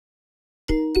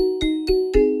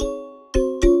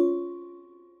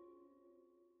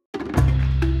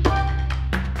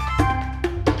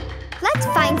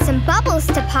bubbles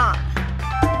to pop.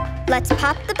 Let's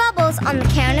pop the bubbles on the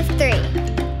count of 3.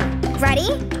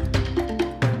 Ready?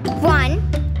 1,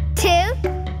 2,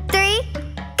 3,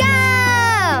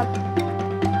 go!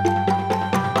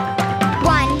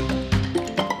 1,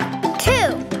 2,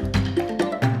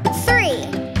 3,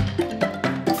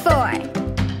 4,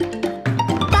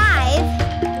 5,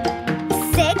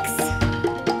 6,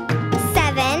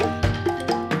 7,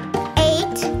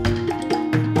 8,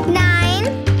 9,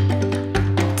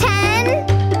 10.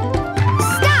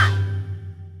 Stop!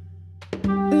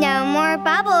 No more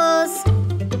bubbles.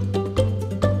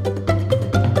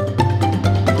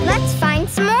 Let's find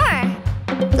some more.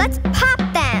 Let's pop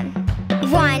them.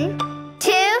 1,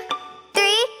 2,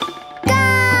 3, go!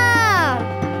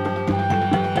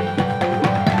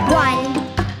 1,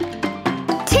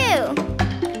 2,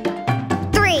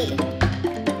 3,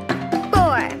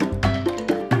 4,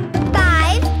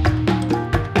 5,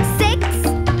 6,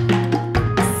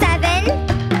 7,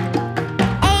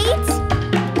 8,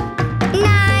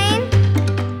 9,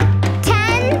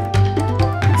 10.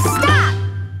 Stop!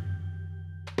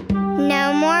 No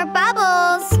more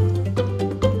bubbles.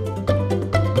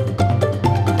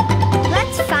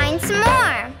 Let's find some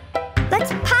more.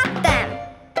 Let's pop them.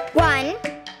 1,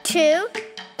 2,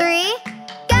 3,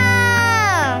 go!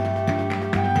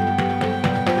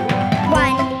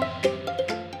 1,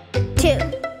 2,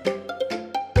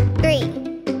 3,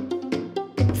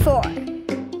 4,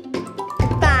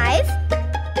 5,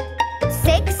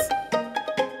 6,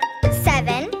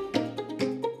 7,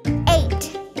 8,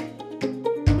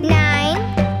 9,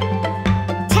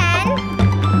 10.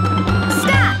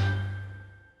 Stop!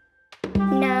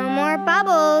 No more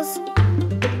bubbles.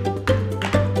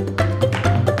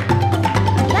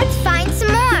 Let's find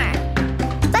some more.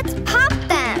 Let's pop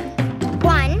them.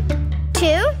 1,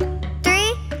 2,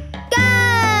 3, go!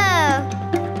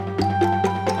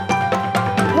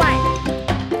 1,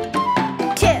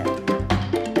 2,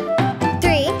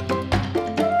 3,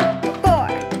 4,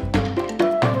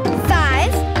 5,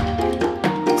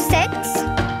 6,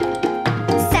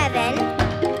 7,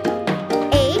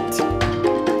 8,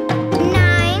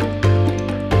 9,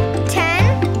 10.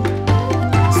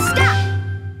 Stop!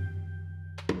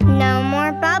 No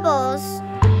more bubbles.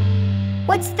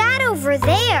 What's that over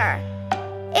there?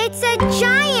 It's a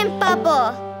giant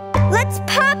bubble. Let's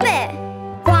pop it.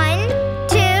 1,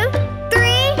 2,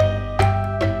 3.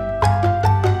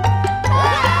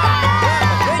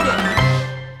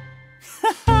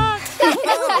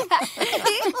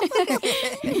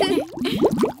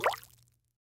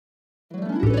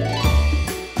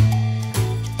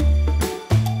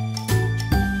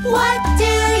 What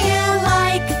do you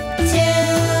like to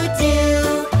do?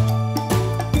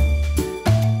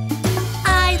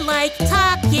 I like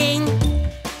talking,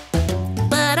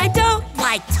 but I don't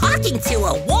like talking to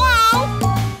a wall.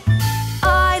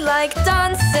 I like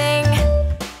dancing,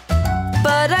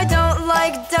 but I don't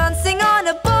like dancing on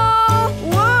a ball.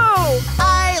 Whoa!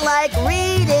 I like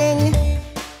reading,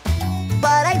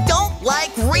 but I don't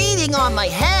like reading on my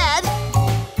head.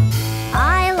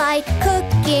 I like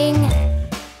cooking,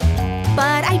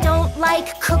 but I don't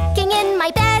like cooking in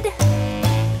my bed.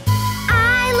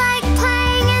 I like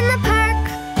playing in the park,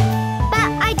 but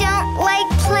I don't like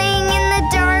playing in the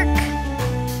dark.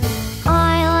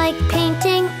 I like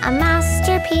painting a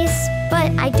masterpiece,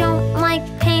 but I don't like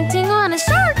painting on a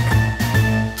shark.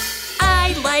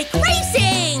 I like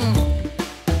racing,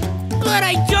 but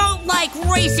I don't like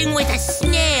racing with a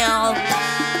snail.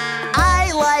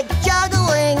 I like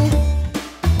juggling,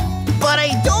 but I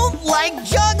don't like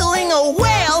juggling a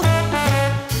whale.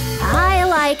 I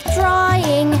like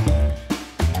drawing,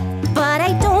 but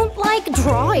I don't like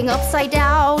drawing upside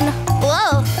down.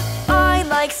 Whoa! I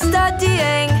like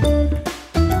studying,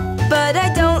 but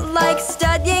I don't like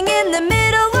studying in the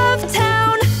middle of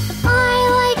town. I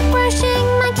like brushing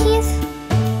my teeth,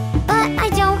 but I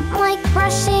don't like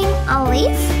brushing a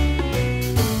leaf.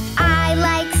 I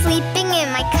like sleeping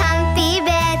in my comfy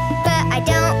bed, but I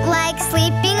don't like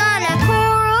sleeping on a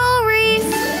coral reef.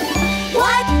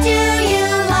 What do you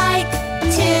like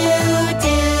to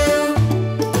do?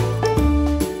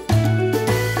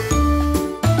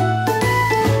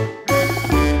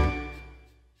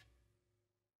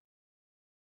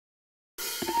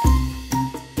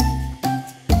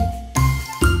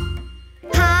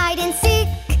 Hide and seek,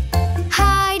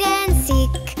 hide and seek.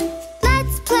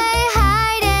 Let's play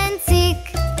hide and seek.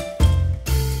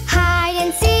 Hide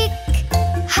and seek,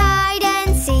 hide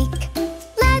and seek.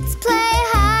 Let's play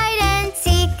hide and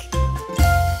seek.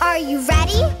 Are you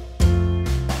ready?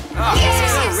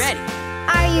 Yes, I'm ready.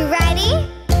 Are you ready?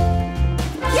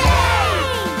 Yay!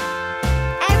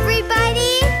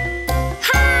 Everybody,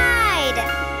 hide!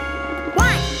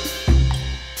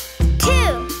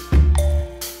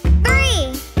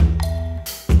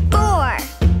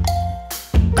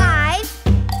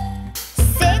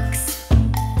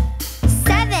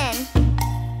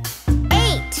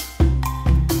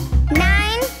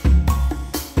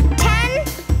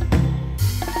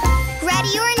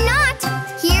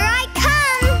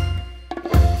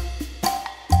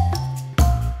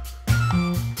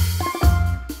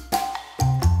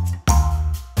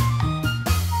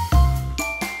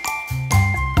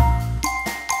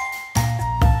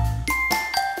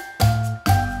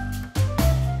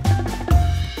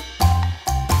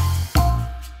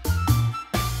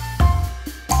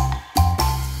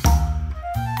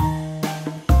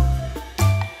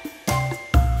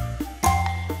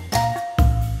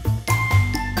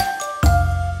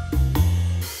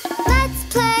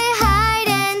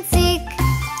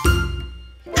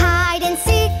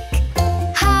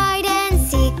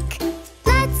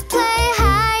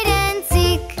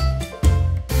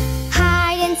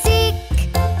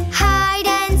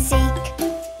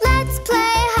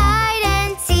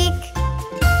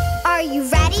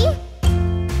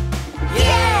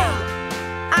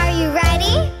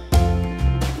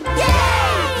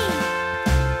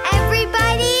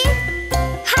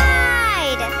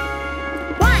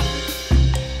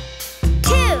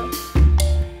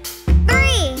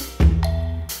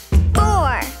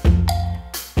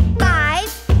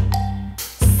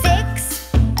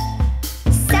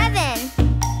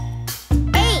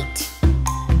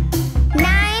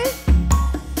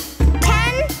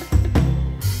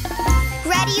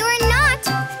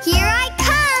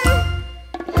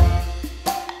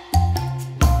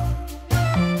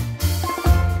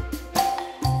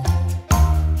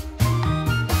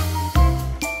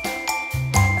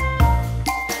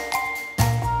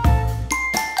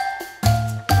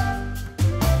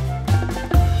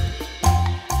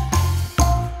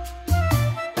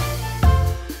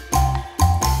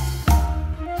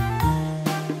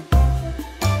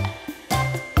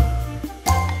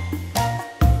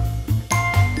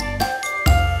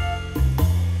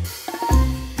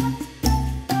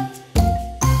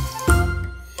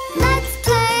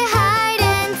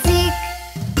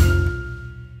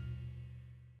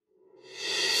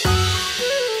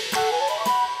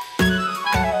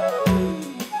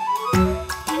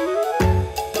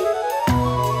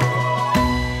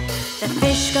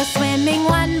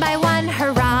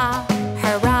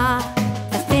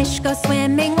 go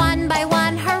swimming one by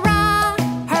one, hurrah,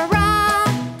 hurrah.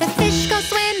 The fish go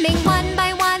swimming one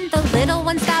by one. The little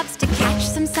one stops to catch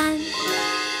some sun.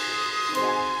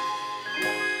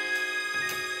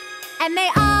 And they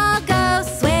all go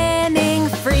swimming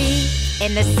free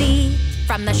in the sea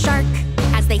from the shark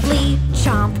as they flee.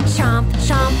 Chomp, chomp,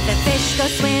 chomp. The fish go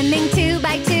swimming two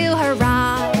by two,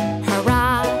 hurrah,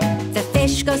 hurrah. The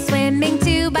fish go swimming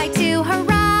two by two,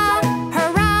 hurrah,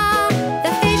 hurrah.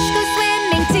 The fish go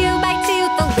swimming two by two.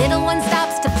 The little one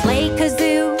stops to play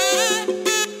kazoo.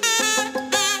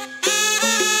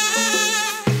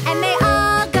 And they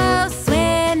all go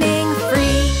swimming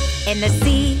free in the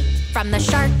sea from the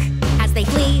shark as they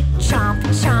flee. Chomp,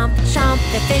 chomp, chomp.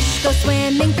 The fish go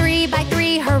swimming three by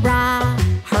three, hurrah,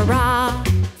 hurrah.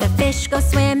 The fish go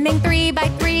swimming three by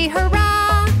three,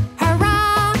 hurrah,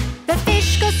 hurrah. The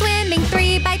fish go swimming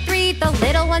three by three. The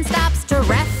little one stops to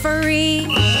referee.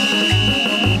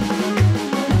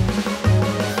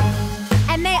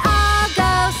 And they all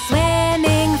go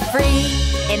swimming free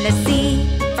in the sea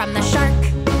from the shark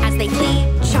as they flee.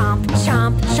 Chomp,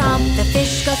 chomp, chomp. The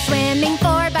fish go swimming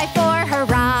four by four,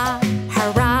 hurrah,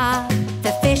 hurrah.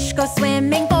 The fish go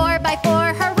swimming four by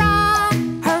four, hurrah,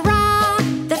 hurrah.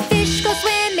 The fish go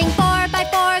swimming four by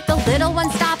four. The little one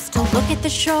stops to look at the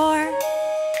shore.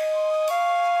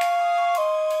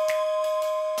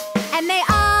 And they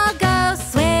all go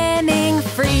swimming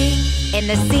free in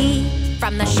the sea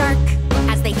from the shark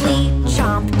as they flee.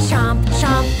 Chomp, chomp,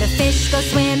 chomp. The fish go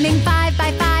swimming five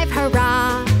by five,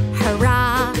 hurrah,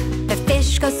 hurrah. The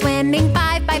fish go swimming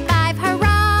five by five,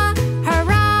 hurrah,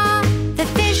 hurrah. The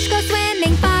fish go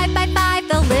swimming five by five.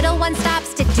 The little one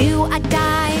stops to do a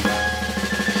dive.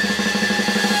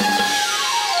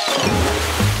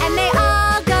 And they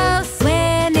all go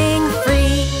swimming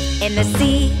free in the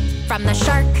sea from the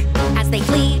shark as they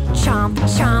flee. Chomp,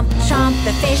 chomp, chomp.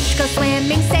 The fish go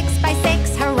swimming six by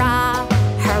six, hurrah,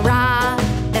 hurrah.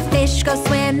 The fish go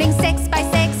swimming six by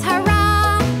six,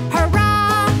 hurrah,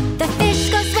 hurrah. The fish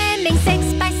go swimming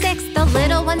six by six. The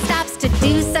little one stops to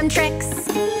do some tricks.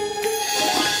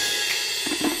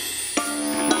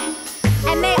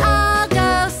 And they all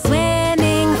go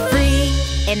swimming free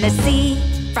in the sea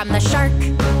from the shark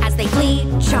as they flee.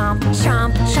 Chomp,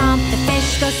 chomp, chomp. The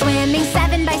fish go swimming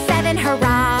seven by seven,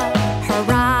 hurrah,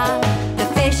 hurrah. The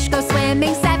fish go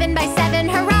swimming seven by seven,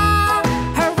 hurrah,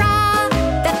 hurrah.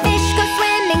 The fish go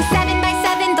swimming seven by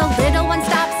seven. The little one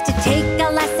stops to take a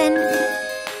lesson.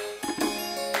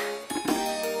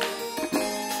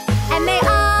 And they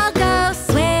all go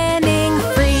swimming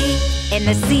free in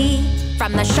the sea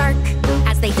from the shark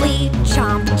as they flee.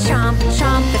 Chomp, chomp,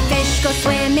 chomp. The fish go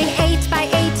swimming eight by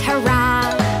eight,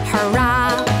 hurrah,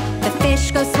 hurrah. The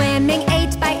fish go swimming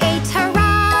eight by eight,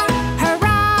 hurrah,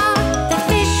 hurrah. The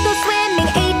fish go swimming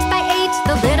eight by eight.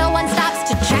 The little one stops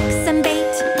to check some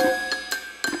bait.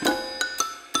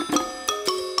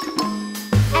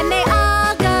 And they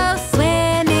all go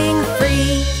swimming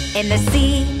free in the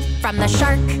sea from the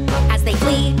shark as they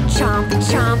flee. Chomp,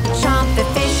 chomp, chomp. The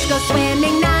fish go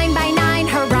swimming nine by nine,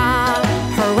 hurrah,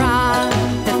 hurrah.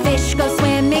 The fish go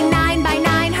swimming nine by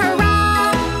nine,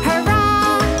 hurrah,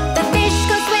 hurrah. The fish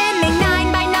go swimming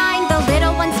nine by nine. The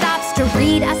little one stops to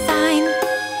read a sign.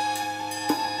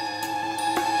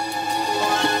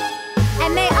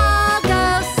 And they all go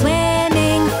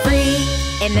swimming free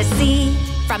in the sea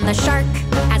from the shark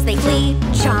as they flee.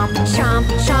 Chomp, chomp,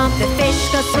 chomp. The fish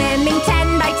go swimming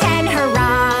 10 by 10,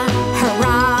 hurrah,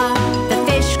 hurrah. The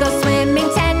fish go swimming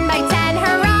 10 by 10,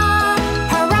 hurrah,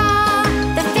 hurrah.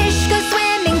 The fish go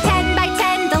swimming 10 by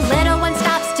 10. The little one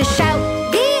stops to shout,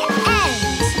 the end.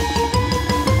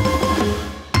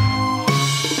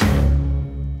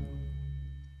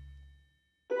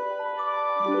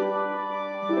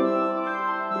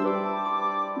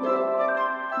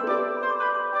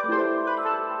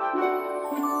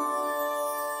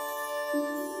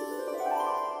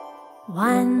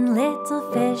 One little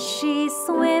fish, she's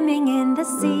swimming in the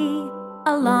sea.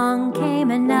 Along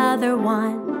came another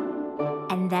one,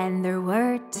 and then there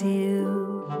were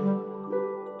two.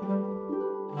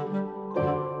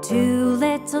 Two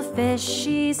little fish,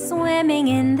 she's swimming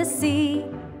in the sea.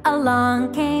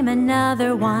 Along came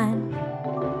another one,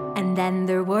 and then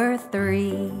there were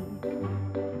three.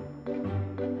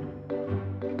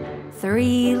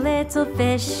 Three little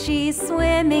fish, she's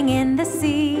swimming in the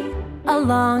sea.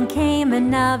 Along came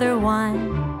another one,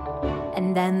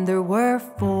 and then there were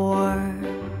four.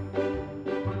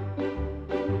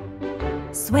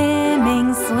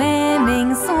 Swimming,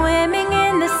 swimming, swimming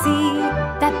in the sea.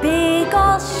 That big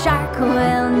old shark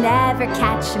will never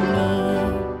catch me.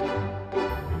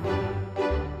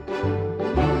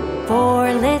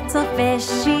 Four little fish,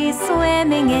 she's she's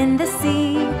swimming in the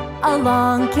sea.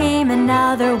 Along came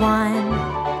another one,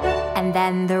 and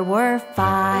then there were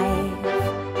 5.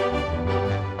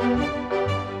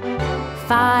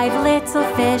 5 little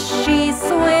fish, she's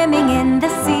swimming in the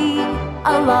sea.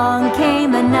 Along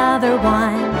came another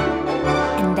one,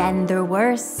 and then there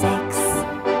were 6.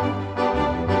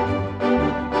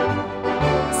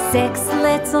 6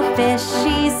 little fish,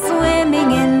 she's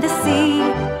swimming in the sea.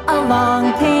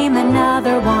 Along came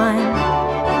another one,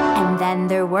 and then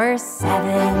there were 7.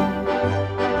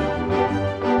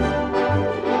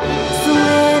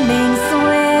 Swimming,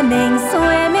 swimming,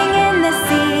 swimming in the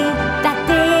sea. That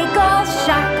big old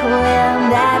shark will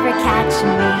never catch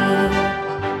me.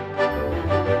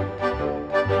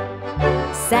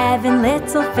 7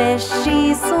 little fish,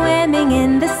 she's swimming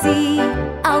in the sea.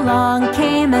 Along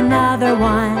came another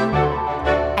one,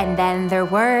 and then there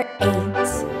were 8.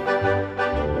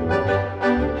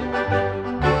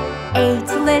 8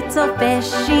 little fish,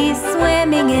 she's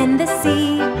swimming in the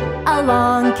sea.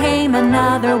 Along came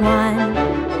another one,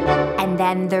 and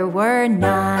then there were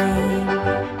 9.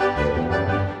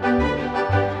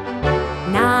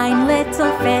 9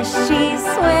 little fish, she's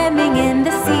swimming in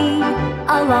the sea.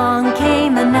 Along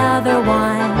came another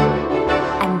one,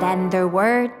 and then there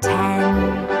were 10.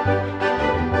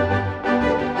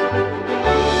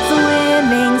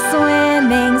 Swimming,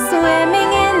 swimming,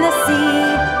 swimming in the sea.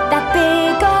 That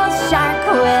big old shark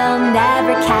will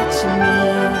never catch me.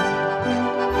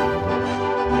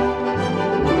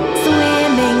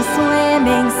 Swimming,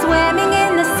 swimming, swimming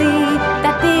in the sea.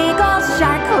 That big old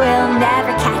shark will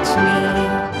never catch me.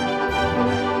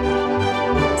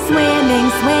 Swimming,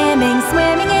 swimming,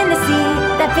 swimming in the sea.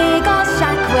 That big old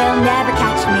shark will never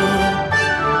catch me.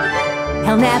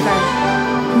 He'll never,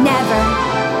 never,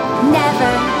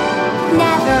 never,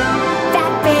 never.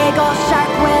 That big old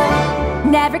shark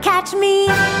will never catch me.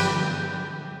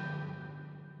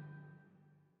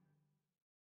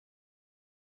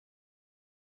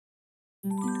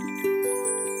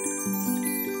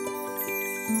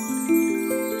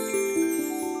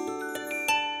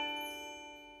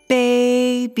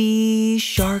 Baby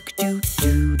shark, do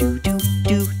do do do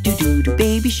do do do do.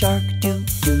 Baby shark, do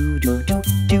do do do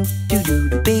do do do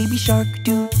do. Baby shark,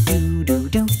 do do do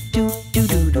do do do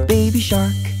do do. Baby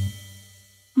shark.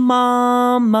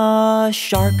 Mama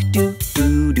shark, do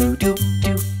do do do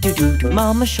do do do do.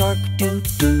 Mama shark, do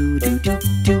do do do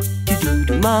do do do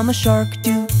do. Mama shark,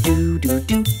 do do do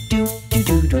do do do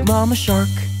do do. Mama shark.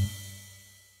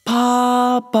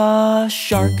 Papa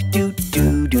shark, do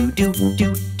do do do do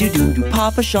do do do.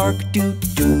 Papa shark, do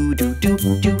do do do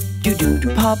do do do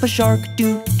do. Papa shark,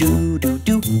 do do do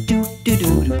do do do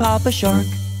do do. Papa shark.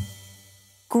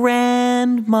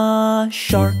 Grandma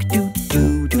shark, do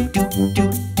do do do do do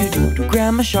do do.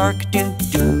 Grandma shark, do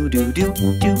do do do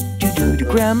do do do do.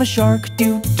 Grandma shark,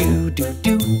 do do do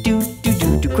do do do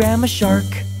do do. Grandma shark.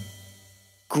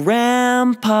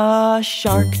 Grandpa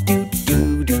shark, do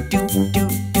do do do do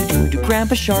do do.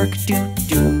 Grandpa shark, do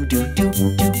do do do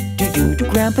do do do do.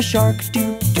 Grandpa shark,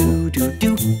 do do do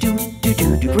do do do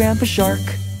do do. Grandpa shark.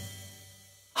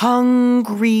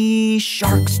 Hungry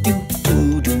sharks, do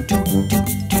do do do do do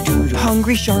do.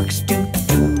 Hungry sharks, do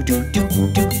do do do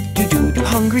do do do do.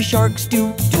 Hungry sharks,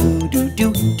 do do do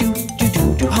do do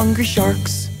do do. Hungry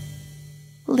sharks.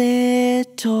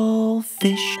 Little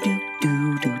fish, do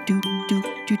do do do do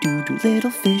do do do.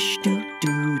 Little fish, do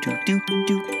do do do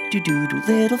do do do do.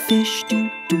 Little fish, do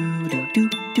do do do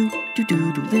do do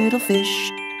do do. Little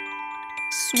fish.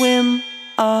 Swim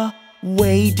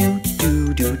away, do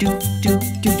do do do do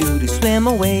do do do. Swim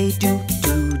away, do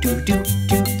do do do do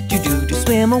do do do.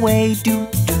 Swim away, do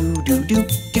do do do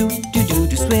do do do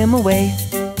do. Swim away.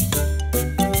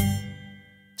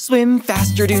 Swim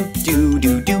faster, do do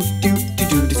do do do do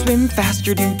do do. Swim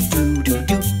faster, do do do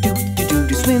do do do do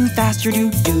do. Swim faster, do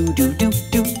do do do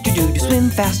do do do do. Swim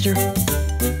faster.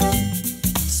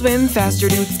 Swim faster,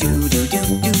 do do do do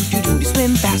do do do.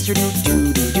 Swim faster, do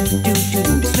do do do do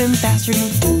do do. Swim faster, do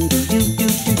do do do do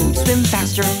do do. Swim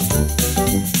faster.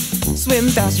 Swim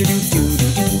faster, do do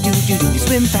do do do do do.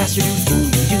 Swim faster, do do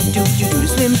do do do do do.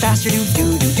 Swim faster, do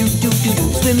do do do do do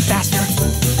do. Swim faster.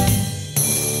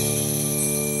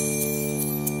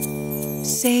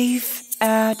 Safe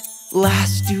at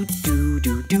last, do do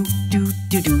do do do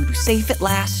do do do. Safe at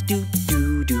last, do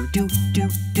do do do do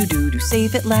do do do.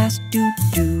 Safe at last, do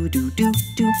do do do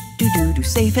do do do do.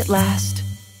 Safe at last.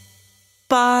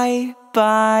 Bye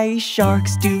bye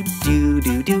sharks, do do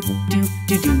do do do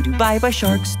do do do. Bye bye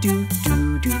sharks, do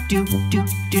do do do do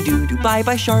do do do. Bye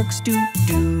bye sharks, do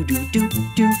do do do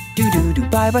do do do do.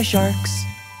 Bye bye sharks.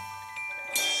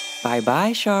 Bye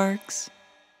bye sharks.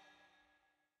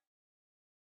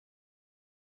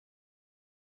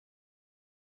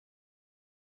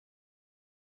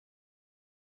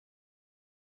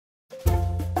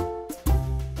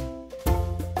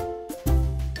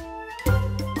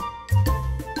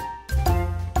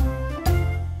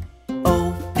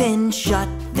 Open, shut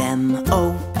them,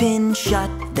 open,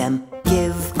 shut them.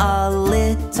 Give a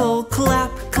little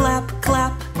clap, clap,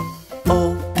 clap.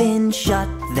 Open, shut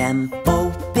them,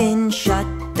 open, shut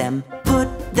them. Put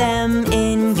them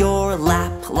in your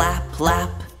lap, lap, lap.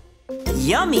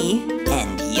 Yummy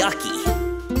and yucky.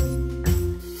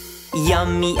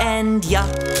 Yummy and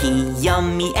yucky,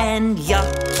 yummy and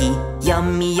yucky.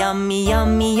 Yummy, yummy,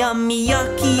 yummy, yummy,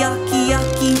 yucky, yucky,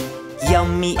 yucky.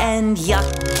 Yummy and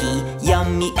yucky,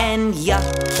 yummy and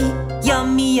yucky.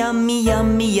 Yummy, yummy,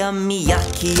 yummy, yummy,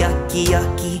 yucky, yucky,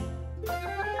 yucky.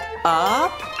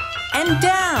 Up and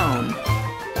down.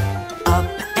 Up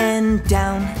and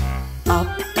down. Up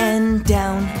and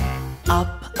down.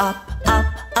 Up, up, up,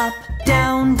 up.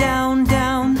 Down, down,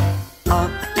 down.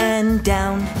 Up and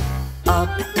down.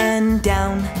 Up and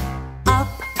down. Up,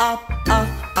 up, up,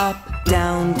 up.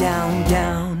 Down, down,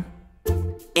 down.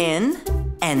 In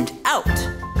and out.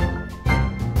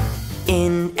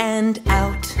 In and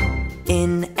out.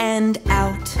 In and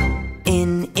out.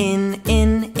 In,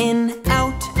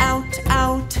 out, out,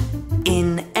 out.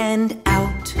 In and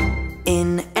out.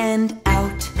 In and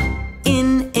out.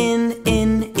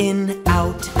 In,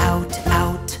 out, out,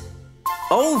 out.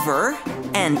 Over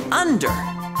and under.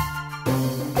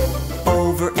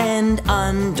 Over and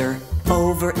under.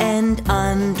 Over and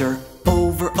under.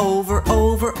 Over, over,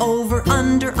 over, over.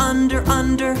 Under, under,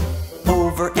 under.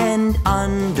 Over and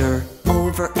under.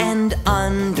 Over and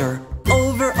under.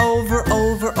 Over, over,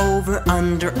 over, over.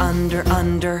 Under, under,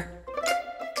 under.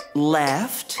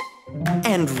 Left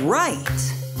and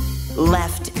right.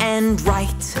 Left and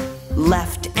right.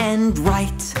 Left and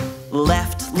right.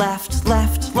 Left, left,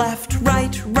 left, left.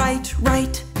 Right, right,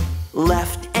 right.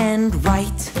 Left and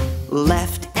right.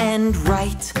 Left and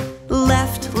right.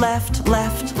 Left, left,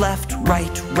 left, left.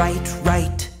 Right, right,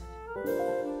 right.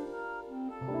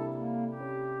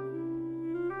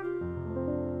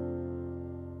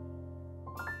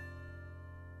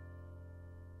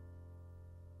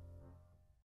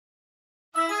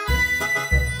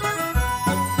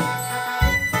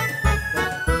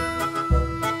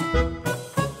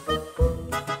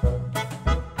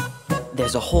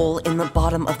 There's a hole in the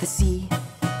bottom of the sea.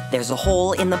 There's a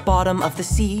hole in the bottom of the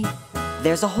sea.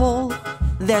 There's a hole,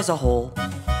 there's a hole.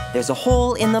 There's a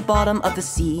hole in the bottom of the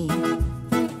sea.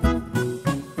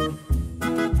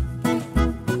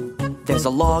 There's a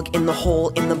log in the hole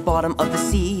in the bottom of the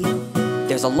sea.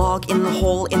 There's a log in the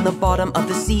hole in the bottom of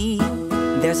the sea.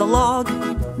 There's a log,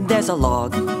 there's a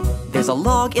log. There's a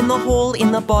log in the hole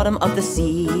in the bottom of the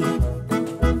sea.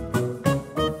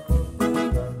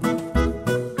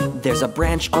 There's a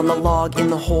branch on the log in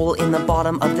the hole in the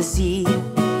bottom of the sea.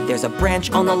 There's a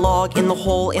branch on the log in the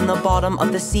hole in the bottom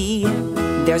of the sea.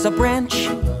 There's a branch,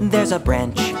 there's a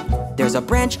branch. There's a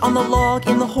branch on the log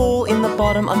in the hole in the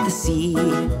bottom of the sea.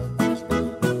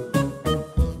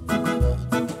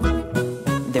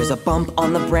 There's a bump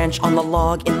on the branch on the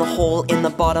log in the hole in the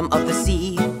bottom of the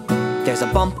sea. There's a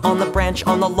bump on the branch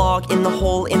on the log in the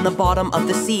hole in the bottom of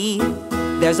the sea.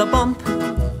 There's a bump,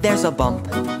 there's a bump.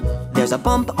 There's a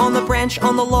bump on the branch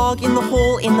on the log in the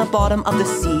hole in the bottom of the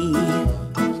sea.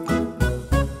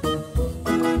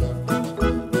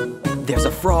 There's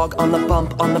a frog on the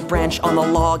bump on the branch on the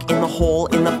log in the hole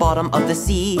in the bottom of the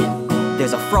sea.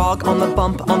 There's a frog on the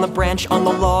bump on the branch on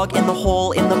the log in the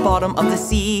hole in the bottom of the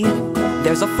sea.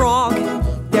 There's a frog,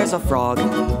 there's a frog.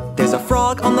 There's a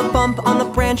frog on the bump on the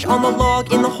branch on the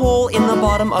log in the hole in the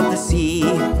bottom of the sea.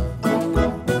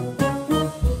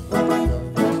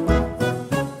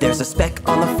 There's a speck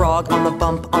on the frog on the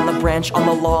bump on the branch on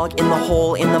the log in the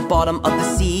hole in the bottom of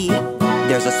the sea.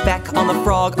 There's a speck on the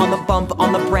frog on the bump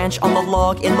on the branch on the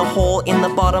log in the hole in the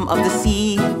bottom of the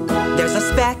sea. There's a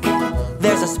speck,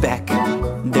 there's a speck.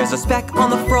 There's a speck on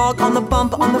the frog on the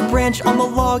bump on the branch on the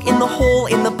log in the hole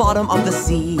in the bottom of the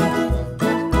sea.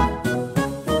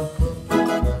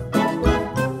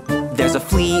 There's a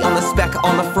flea on the speck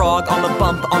on the frog on the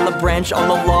bump on the branch on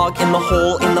the log in the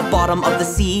hole in the bottom of the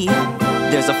sea.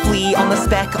 There's a flea on the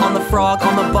speck on the frog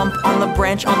on the bump on the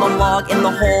branch on the log in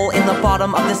the hole in the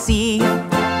bottom of the sea.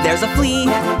 There's a flea,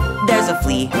 there's a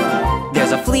flea.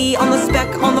 There's a flea on the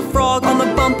speck on the frog on the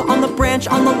bump on the branch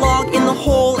on the log in the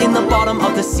hole in the bottom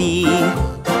of the sea.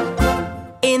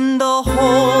 In the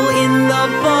hole in the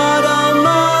bottom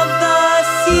of the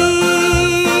sea.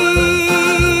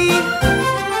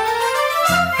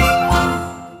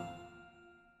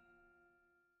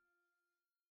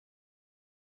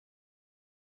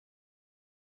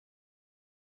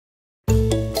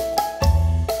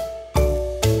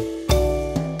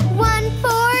 One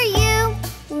for you,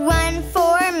 one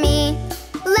for me.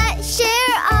 Let's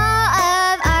share all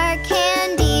of our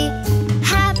candy.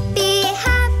 Happy,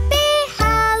 happy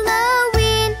Halloween.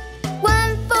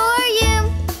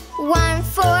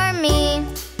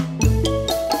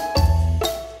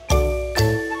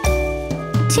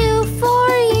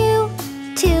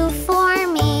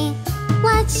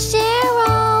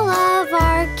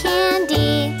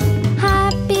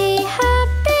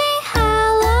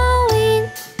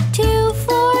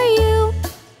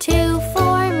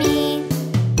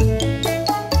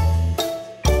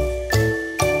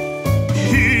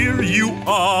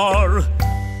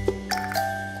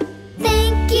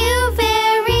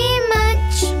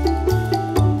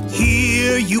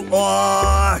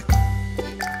 are.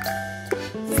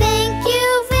 Thank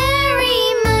you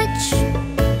very much.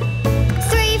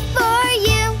 3 for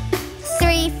you,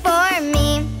 3 for me.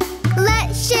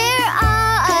 Let's share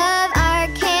all of our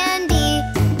candy.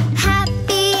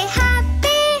 Happy,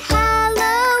 happy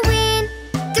Halloween.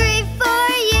 3 for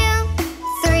you,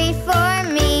 3 for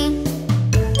me.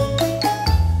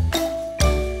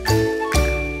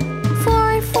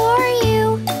 4 for you,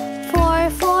 4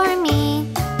 for me.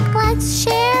 Let's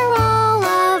share all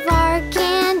of our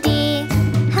candy.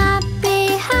 Happy,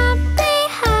 happy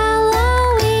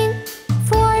Halloween.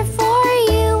 4 for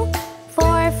you,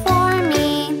 4 for me.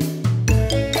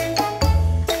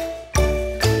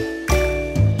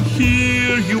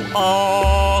 Here you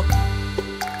are.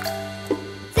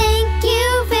 Thank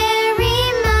you very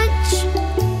much.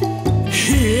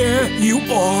 Here you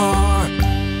are.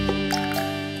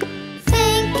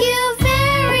 Thank you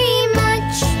very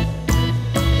much.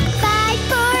 5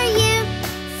 for you,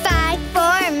 5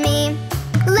 for me.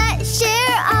 Let's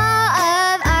share all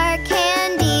of our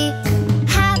candy.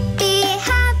 Happy,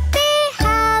 happy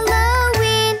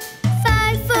Halloween.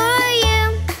 5 for you,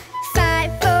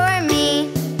 5 for me.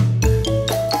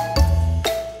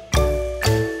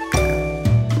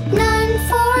 None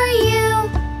for you,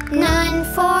 none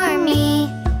for me.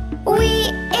 We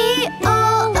ate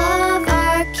all of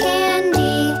our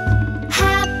candy.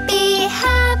 Happy,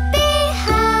 happy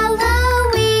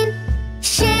Halloween.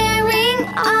 Sharing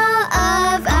all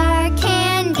of our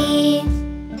candy.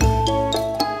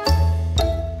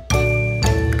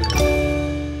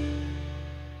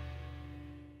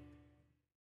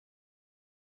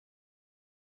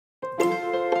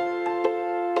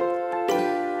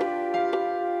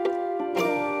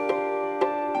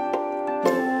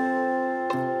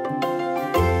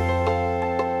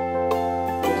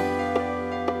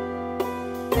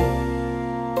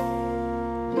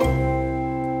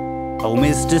 Oh,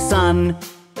 Mr. Sun,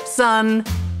 Sun,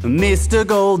 Mr.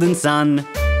 Golden Sun,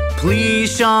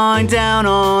 please shine down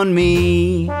on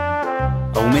me.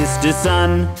 Oh, Mr.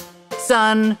 Sun,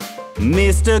 Sun,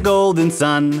 Mr. Golden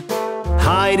Sun,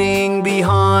 hiding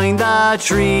behind the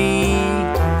tree.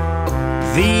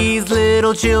 These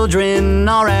little children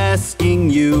are asking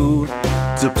you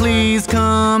to please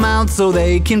come out so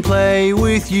they can play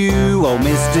with you. Oh,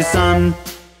 Mr. Sun,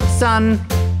 Sun,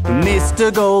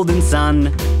 Mr. Golden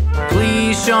Sun,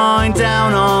 please shine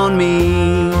down on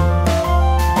me.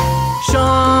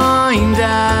 Shine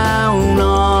down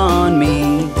on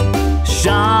me.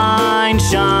 Shine,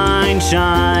 shine,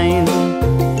 shine.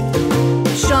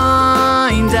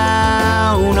 Shine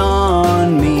down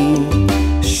on me.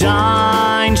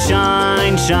 Shine,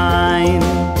 shine, shine.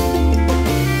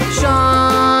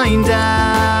 Shine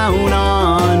down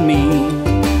on me.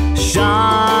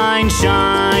 Shine,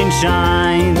 shine,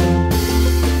 shine.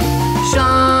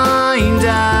 Shine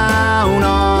down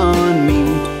on me.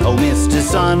 Oh, Mr.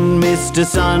 Sun, Mr.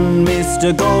 Sun,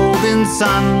 Mr. Golden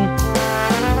Sun.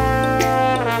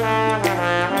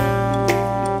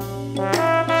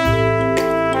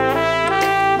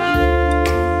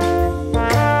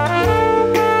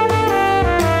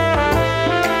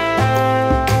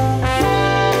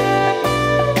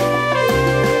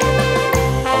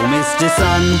 Oh, Mr.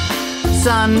 Sun,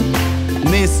 Sun,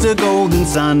 Mr. Golden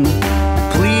Sun,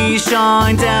 please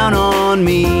shine down on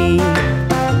me.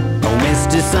 Oh,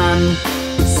 Mr. Sun,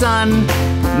 Sun,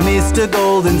 Mr.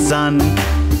 Golden Sun,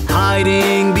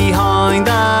 hiding behind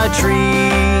the tree.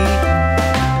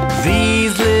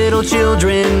 These little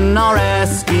children are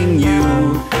asking you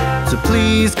to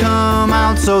please come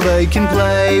out so they can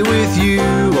play with you.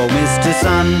 Oh, Mr.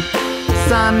 Sun,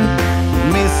 Sun,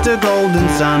 Mr. Golden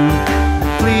Sun,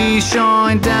 please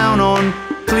shine down on,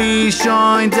 please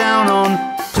shine down on,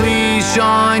 please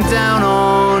shine down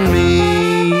on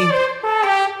me.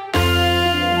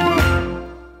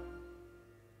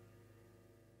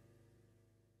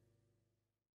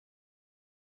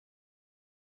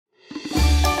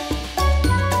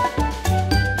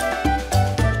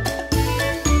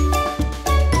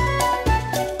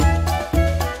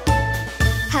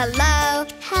 Hello,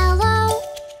 hello.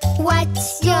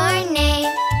 What's your name?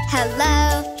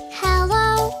 Hello,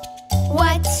 hello.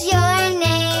 What's your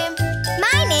name?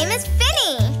 My name is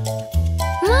Finny.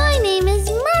 My name is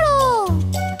Myrtle.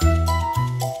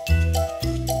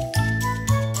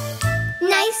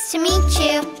 Nice to meet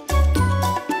you.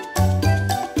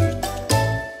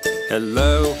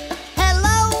 Hello.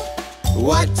 Hello.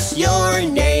 What's your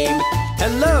name?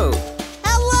 Hello.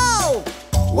 Hello.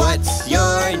 What's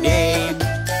your name?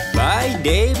 My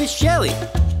name is Shelly.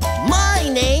 My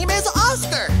name is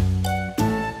Oscar.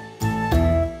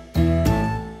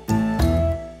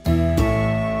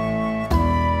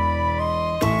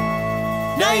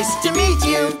 Nice to meet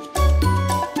you.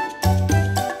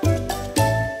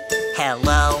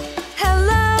 Hello,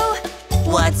 Hello,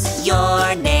 what's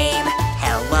your name?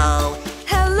 Hello,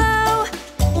 hello.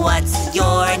 what's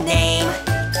your name?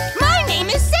 My name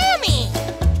is Sammy.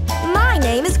 My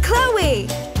name is Chloe.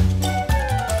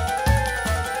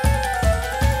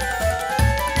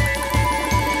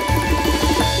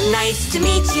 Nice to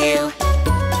meet you.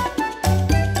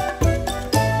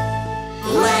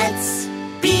 Let's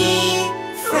be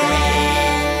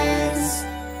friends.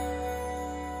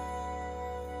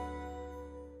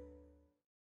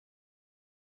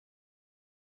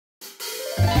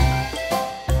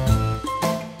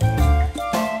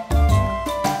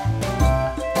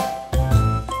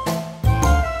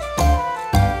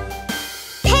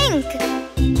 Pink.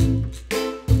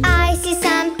 I see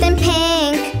something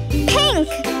pink. Pink.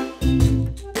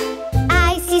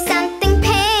 I see something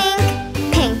pink.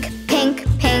 Pink,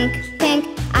 pink, pink, pink.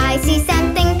 I see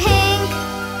something pink.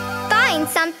 Find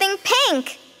something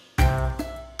pink.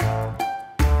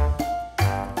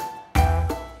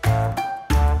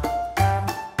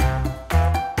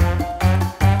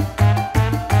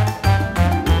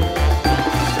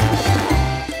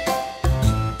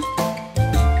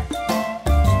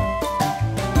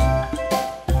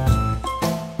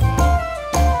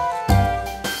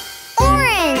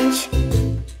 Orange.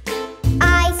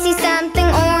 I see something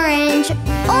orange.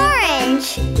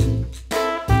 Orange.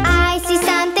 I see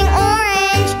something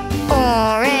orange.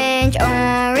 Orange,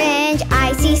 orange.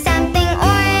 I see something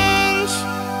orange.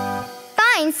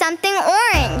 Find something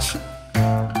orange.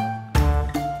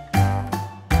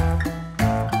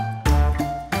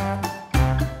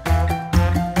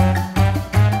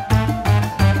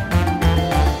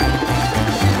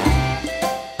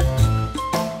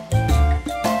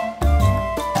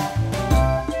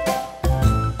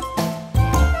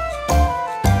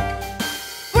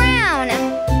 Brown.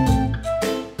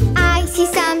 I see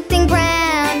something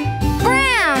brown.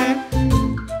 Brown.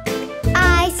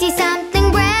 I see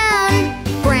something brown.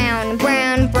 Brown,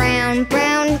 brown, brown,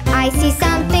 brown. I see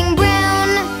something brown.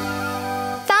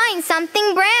 Find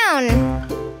something brown.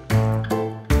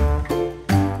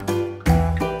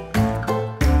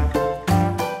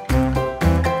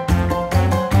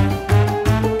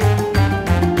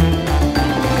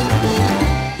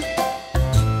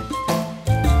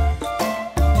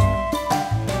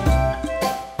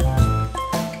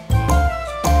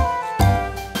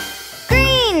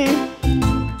 Green.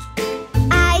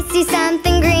 I see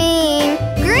something green.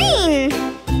 Green.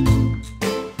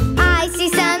 I see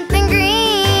something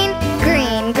green.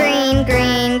 Green, green,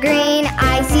 green, green.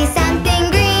 I see something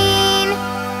green.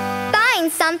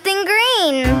 Find something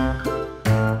green.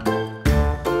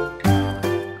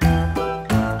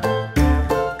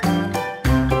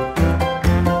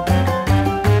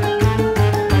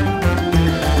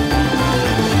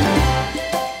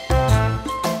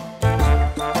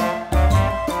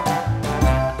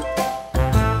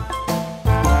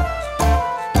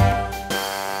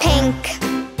 Pink.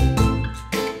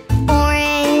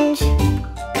 Orange.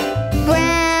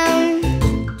 Brown.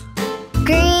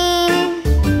 Green.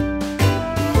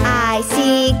 I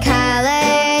see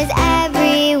colors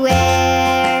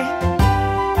everywhere.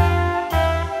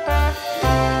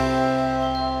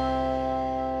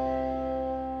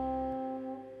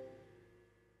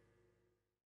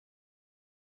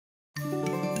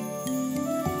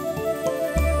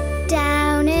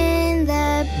 Down in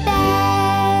the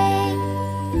bay,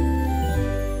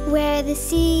 where the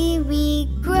seaweed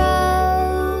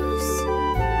grows,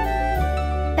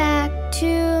 back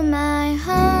to my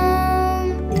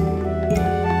home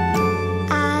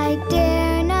I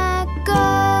dare not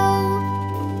go,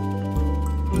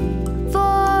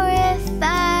 for if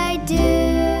I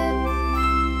do,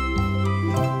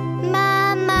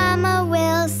 my mama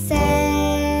will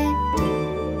say,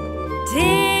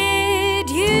 Did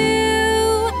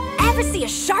you ever see a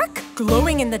shark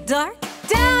glowing in the dark?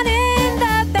 Down in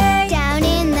the bay. down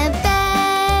in the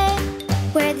bay,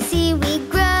 where the seaweed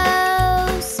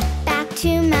grows, back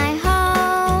to my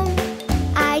home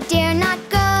I dare not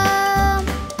go,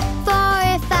 for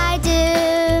if I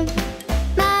do,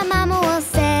 my mama will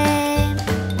say,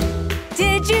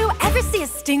 Did you ever see a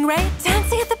stingray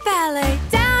dancing at the ballet?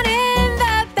 Down in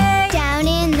the bay. down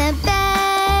in the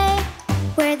bay,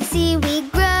 where the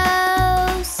seaweed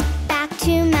grows, back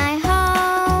to my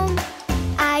home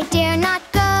I dare not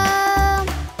go,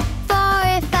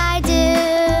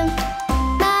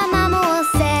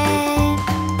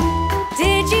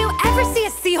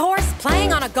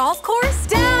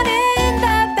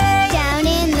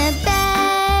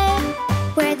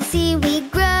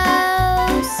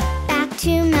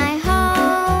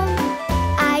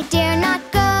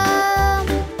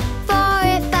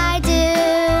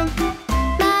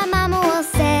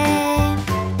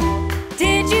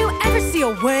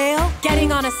 whale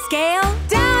getting on a scale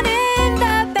down in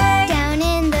the bay. Down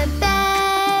in the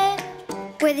bay,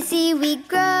 where the seaweed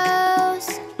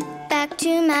grows. Back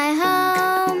to my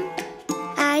home,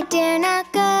 I dare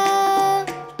not go.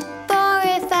 For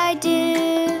if I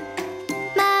do,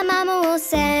 my mama will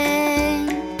say.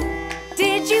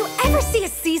 Did you ever see a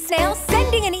sea snail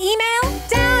sending an email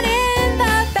down in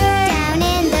the bay? Down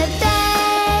in the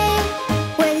bay,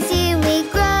 where the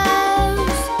seaweed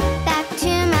grows. Back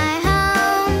to my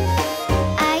home,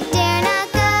 I dare not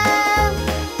go.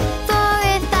 For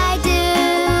if I do,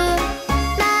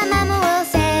 my mama will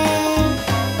say.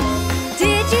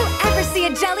 Did you ever see a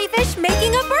jellyfish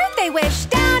making a birthday wish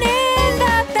down in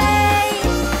the bay?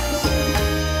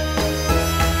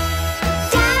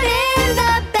 Down in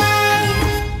the bay.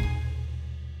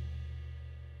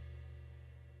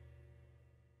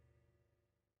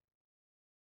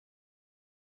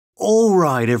 All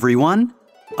right, everyone.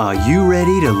 Are you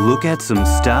ready to look at some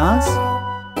stars?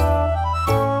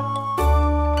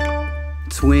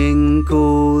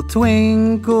 Twinkle,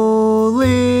 twinkle,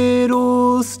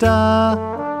 little star,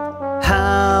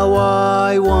 how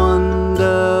I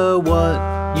wonder what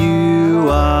you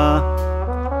are.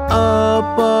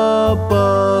 Up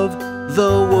above,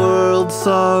 the world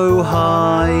so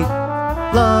high,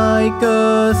 like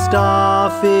a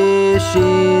starfish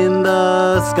in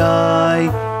the sky.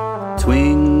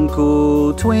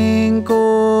 Twinkle,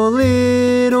 twinkle,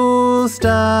 little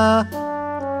star,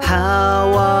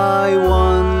 how I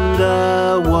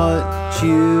wonder what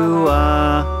you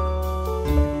are.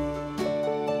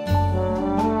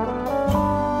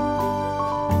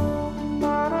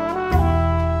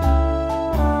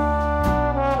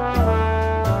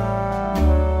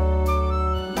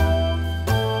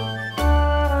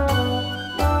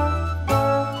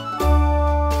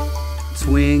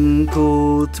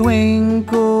 Twinkle,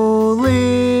 twinkle,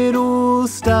 little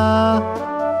star,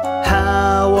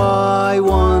 how I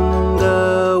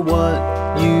wonder what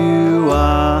you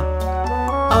are.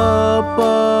 Up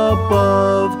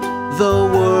above, the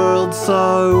world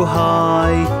so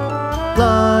high,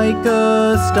 like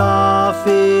a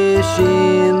starfish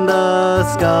in the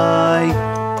sky.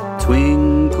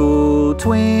 Twinkle,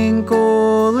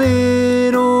 twinkle,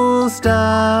 little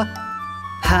star,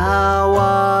 how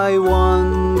I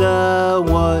wonder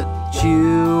what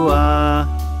you are.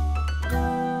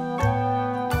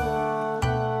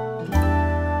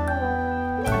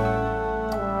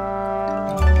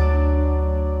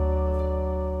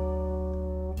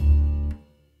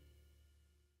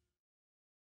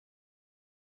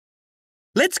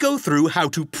 Let's go through how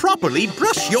to properly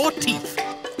brush your teeth.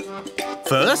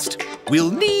 First,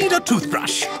 we'll need a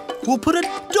toothbrush. We'll put a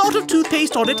dot of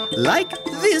toothpaste on it like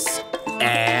this,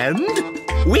 and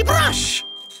we brush.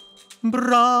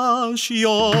 Brush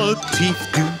your teeth,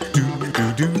 do do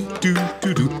do do do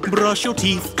do do. Brush your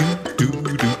teeth, do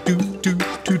do do do do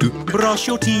do do. Brush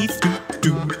your teeth,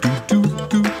 do do do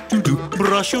do do do.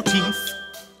 Brush your teeth.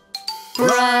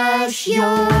 Brush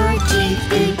your teeth,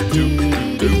 do do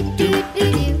do do do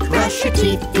do. Brush your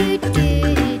teeth, do do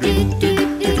do do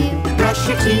do do. Brush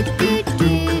your teeth, do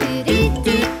do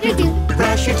do do do.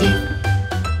 Brush your teeth.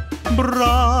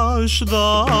 Brush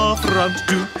the front,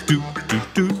 do do do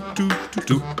do do do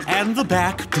do, and the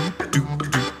back, do do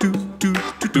do do do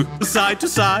do do. Side to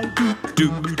side, do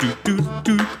do do do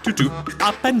do do do.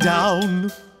 Up and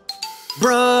down.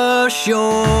 Brush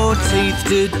your teeth,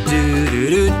 do do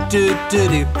do do do do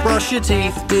do. Brush your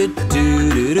teeth, do do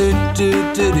do do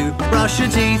do do do. Brush your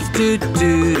teeth, do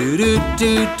do do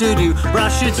do do do.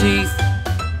 Brush your teeth.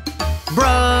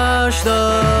 Brush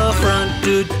the front,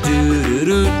 do do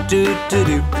do do do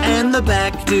do, and the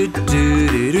back, do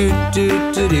do do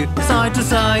do do do. Side to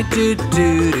side, do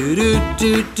do do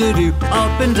do do do.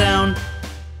 Up and down.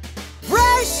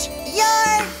 Brush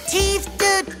your teeth,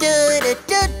 do do do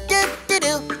do do do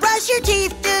do. Brush your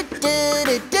teeth, do do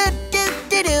do do do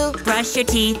do do. Brush your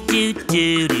teeth, do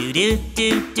do do do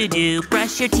do do do.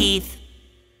 Brush your teeth.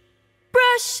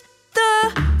 Brush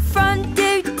the front,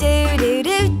 do do do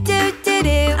do do do do,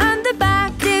 and the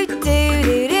back, do do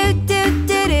do do do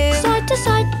do do. Side to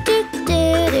side, do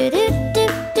do do do do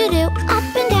do do.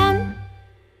 Up and down.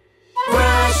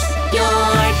 Brush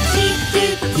your teeth, do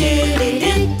do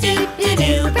do do do do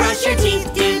do. Brush your teeth,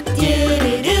 do do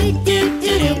do do do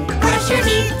do do. Brush your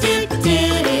teeth, do do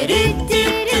do do do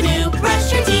do do. Brush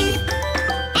your teeth.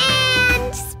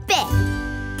 And spit.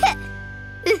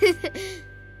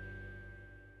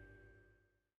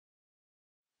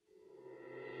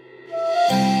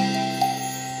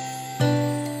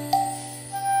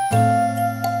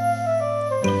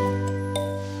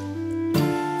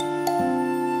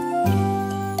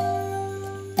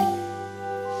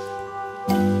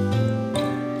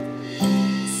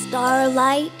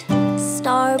 Starlight,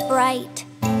 star bright,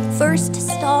 first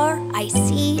star I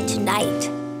see tonight.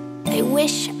 I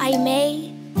wish I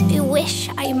may, I wish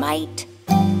I might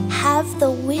have the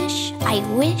wish I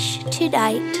wish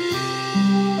tonight.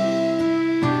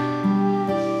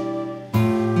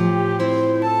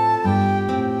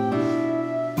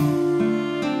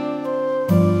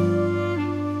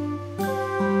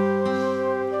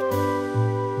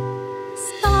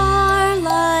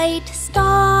 Starlight,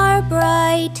 star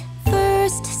bright,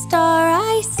 first star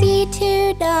I see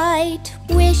tonight.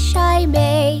 Wish I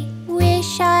may,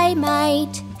 wish I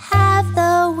might have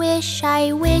the wish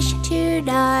I wish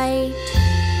tonight.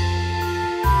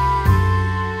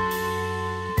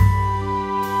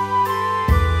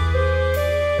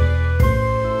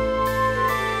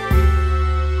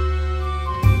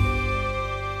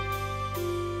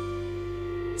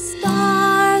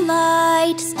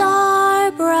 Starlight,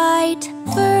 star bright,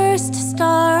 first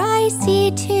star I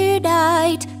see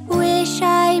tonight. Wish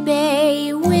I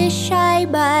may, wish I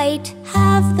might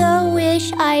have the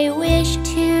wish I wish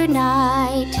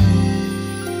tonight.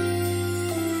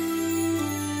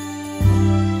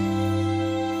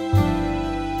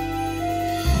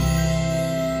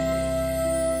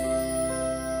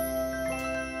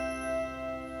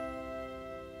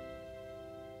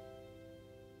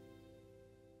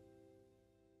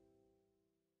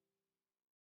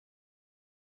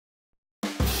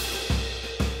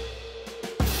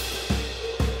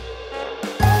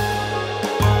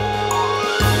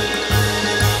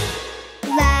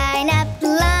 Line up,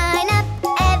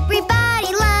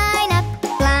 everybody line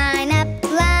up,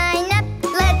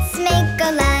 let's make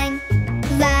a line.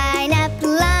 Line up,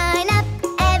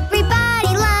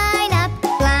 everybody line up,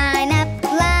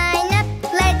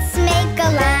 let's make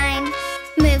a line.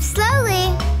 Move slowly,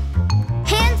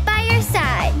 hands by your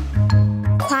side.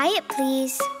 Quiet,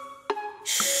 please.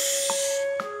 Shh.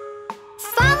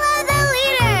 Follow the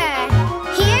leader.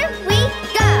 Here we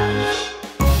go.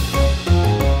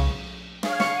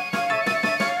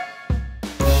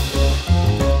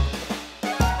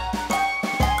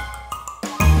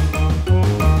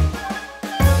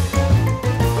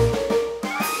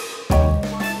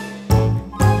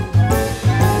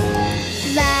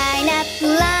 Line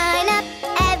up,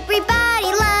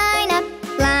 everybody line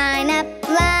up,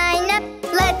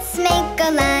 let's make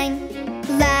a line.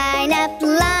 Line up,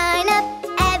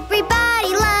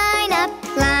 everybody line up,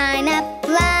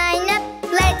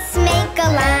 let's make a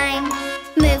line.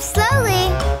 Move slowly,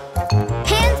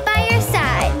 hands by your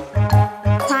side.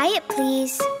 Quiet,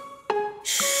 please.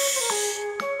 Shh.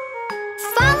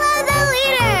 Follow the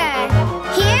leader.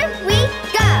 Here we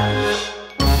go.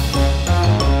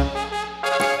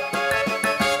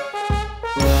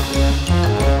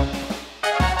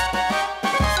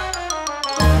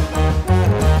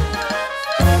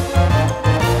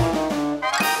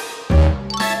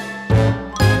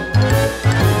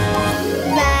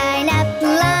 Line up,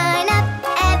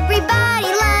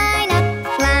 everybody line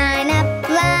up,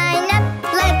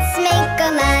 let's make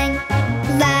a line.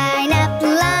 Line up,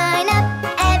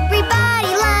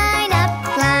 everybody line up,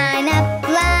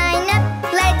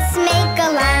 let's make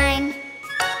a line.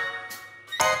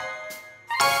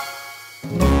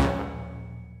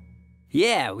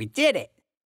 Yeah, we did it.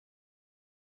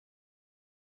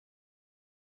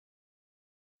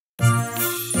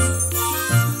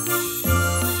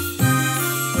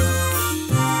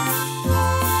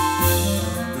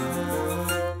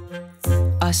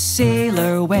 A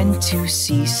sailor went to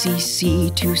sea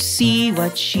to see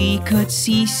what she could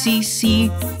see.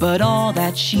 But all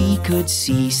that she could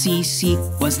see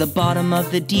was the bottom of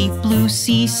the deep blue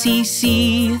sea.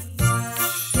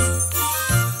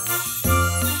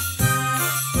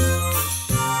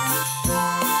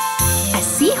 A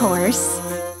seahorse.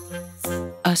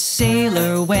 A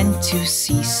sailor went to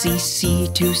sea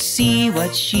to see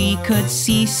what she could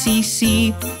see.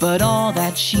 But all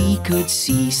that she could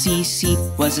see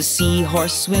was a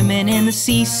seahorse swimming in the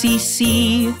sea.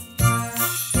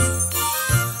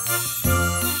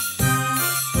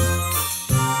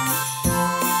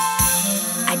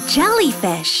 A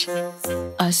jellyfish.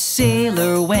 A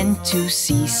sailor went to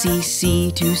sea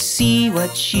to see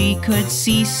what she could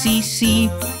see.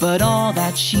 But all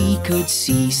that she could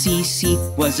see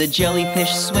was a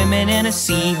jellyfish swimming and a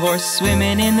seahorse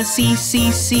swimming in the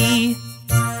sea.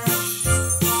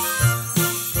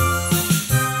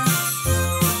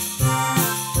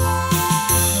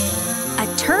 A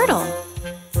turtle.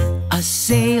 A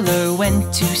sailor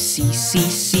went to sea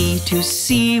to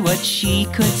see what she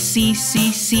could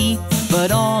see.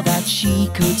 But all that she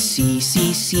could see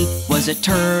was a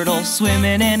turtle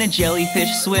swimming and a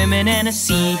jellyfish swimming and a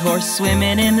seahorse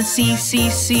swimming in the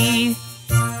sea.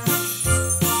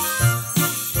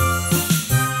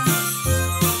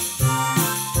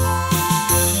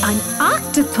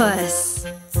 octopus.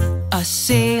 A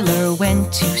sailor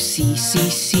went to sea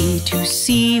to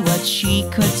see what she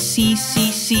could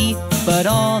see. But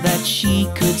all that she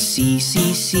could see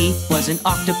was an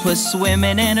octopus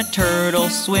swimming and a turtle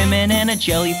swimming and a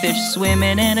jellyfish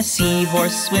swimming and a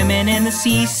seahorse swimming in the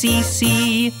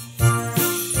sea.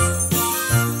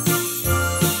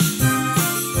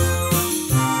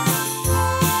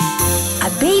 A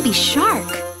baby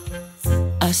shark.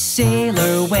 A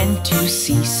sailor went to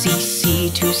sea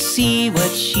to see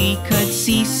what she could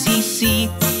see.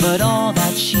 But all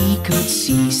that she could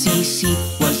see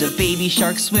was a baby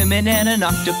shark swimming and an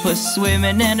octopus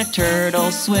swimming and a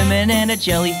turtle swimming and a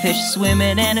jellyfish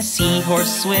swimming and a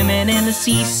seahorse swimming in the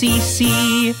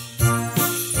sea.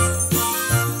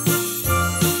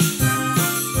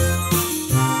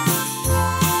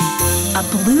 A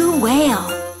blue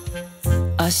whale.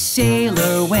 A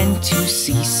sailor went to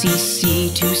sea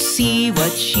to see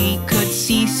what she could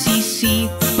see.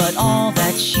 But all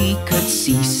that she could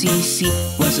see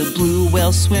was a blue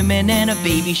whale swimming and a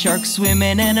baby shark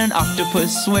swimming and an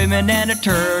octopus swimming and a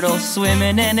turtle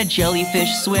swimming and a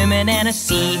jellyfish swimming and a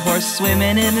seahorse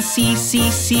swimming in the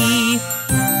sea.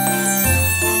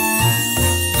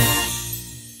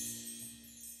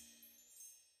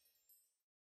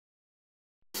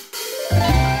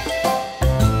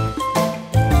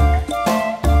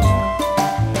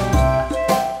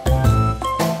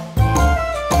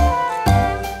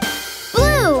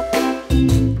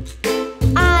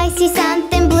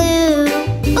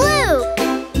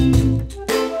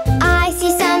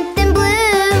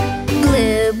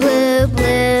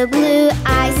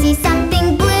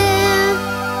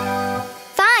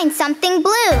 Something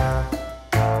blue.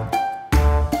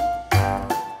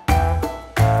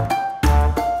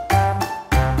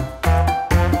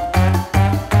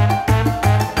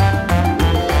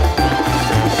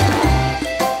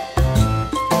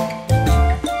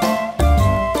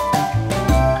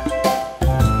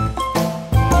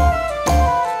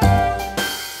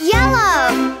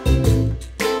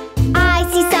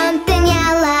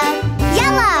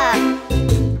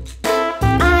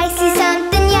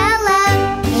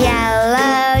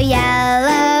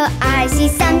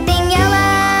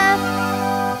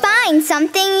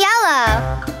 Something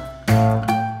yellow.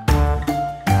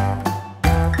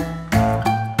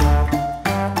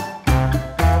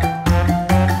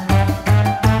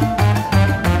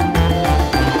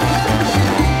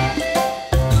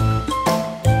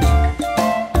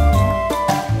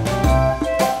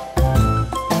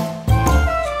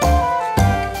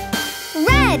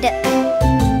 Red.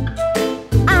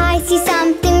 I see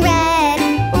something red.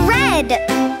 Red.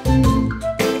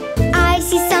 I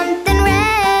see something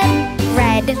red.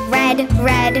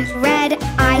 Red,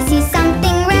 I see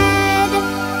something red.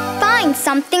 Find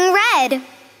something red.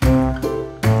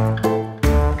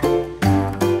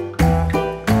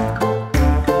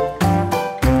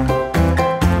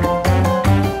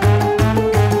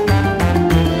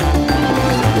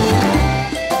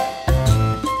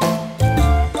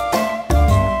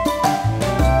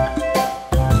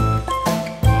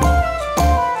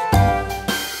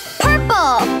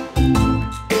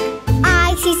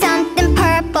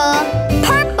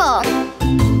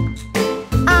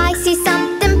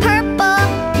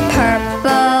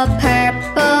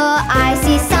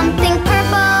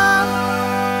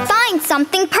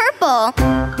 Something purple.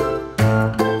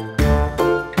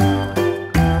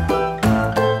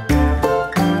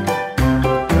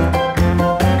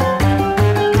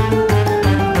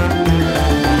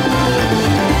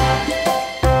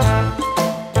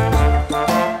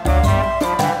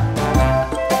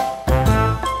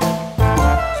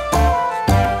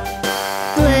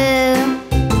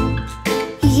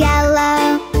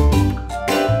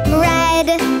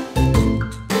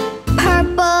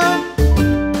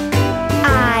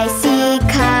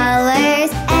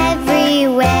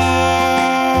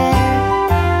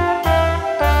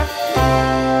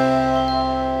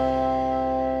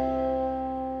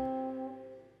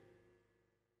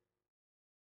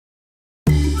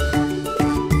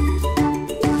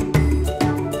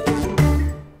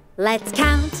 Let's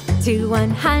count to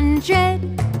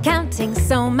 100. Counting's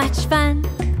so much fun.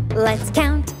 Let's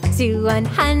count to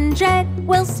 100.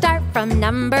 We'll start from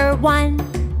number 1.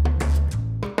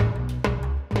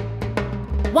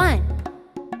 1,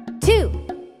 2,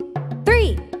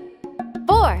 3,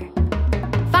 4,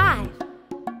 5,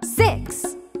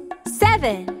 6,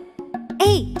 7,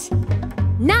 8,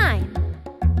 9,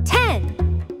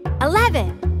 10,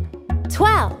 11,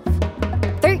 12,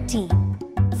 13,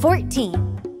 14,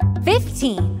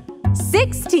 15,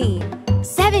 16,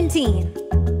 17,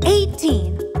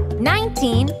 18,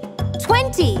 19,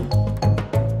 20.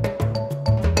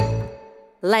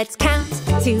 Let's count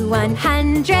to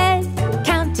 100.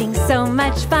 Counting so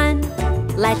much fun.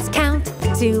 Let's count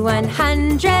to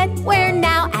 100. We're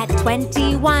now at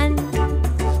 21.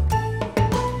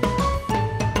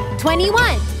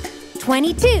 21,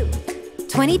 22,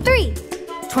 23,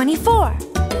 24,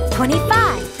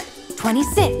 25,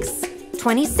 26,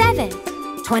 27,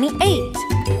 28,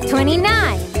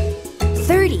 29,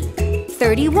 30,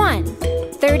 31,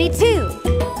 32,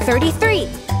 33,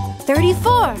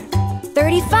 34,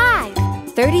 35,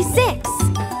 36,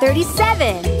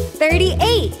 37,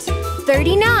 38,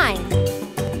 39,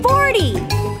 40.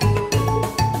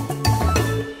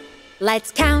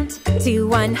 Let's count to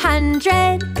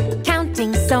 100.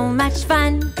 Counting so much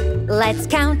fun. Let's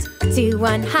count to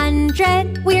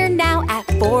 100. We're now at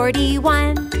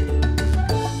 41.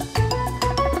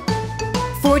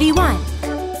 41,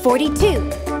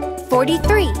 42,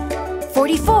 43,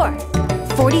 44,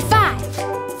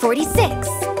 45, 46,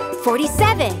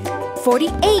 47,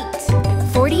 48,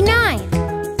 49,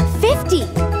 50,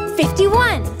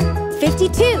 51,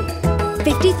 52,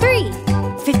 53,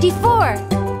 54,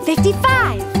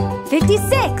 55,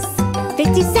 56,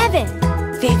 57,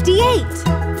 58,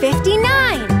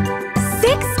 59,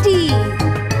 60.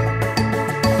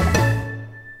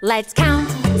 Let's count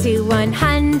to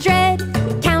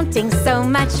 100. Counting so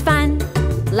much fun.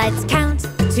 Let's count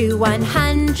to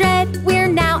 100. We're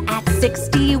now at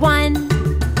 61.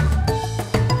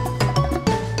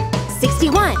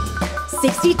 61,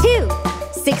 62,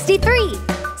 63,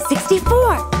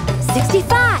 64,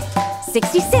 65,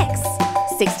 66,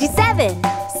 67,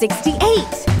 68,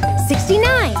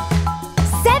 69,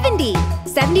 70,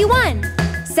 71,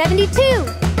 72,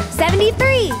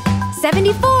 73,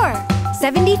 74,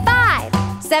 75,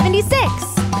 76,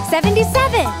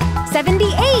 77,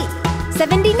 78,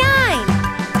 79,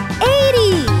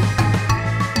 80.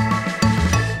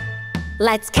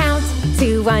 Let's count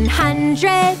to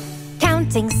 100.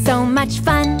 Counting so much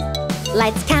fun.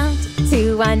 Let's count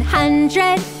to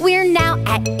 100. We're now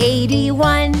at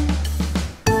 81.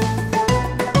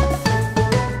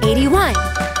 81,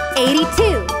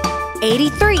 82,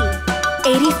 83,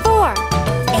 84,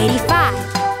 85,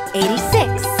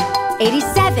 86,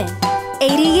 87,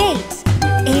 88,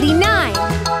 89,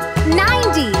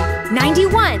 90,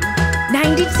 91,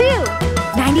 92,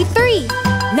 93,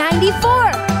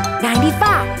 94,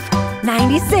 95,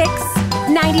 96,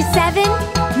 97,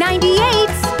 98,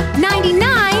 99,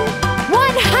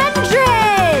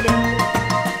 100!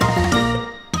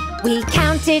 We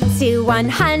counted to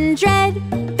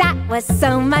 100. That was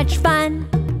so much fun.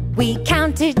 We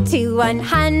counted to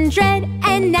 100,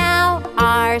 and now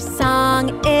our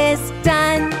song is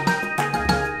done.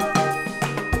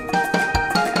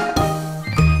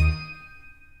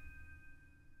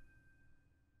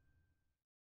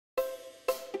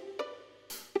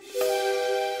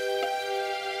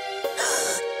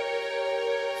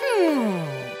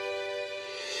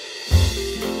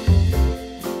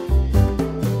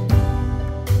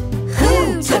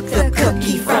 Took the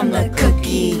cookie from the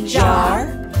cookie jar.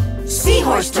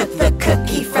 Seahorse took the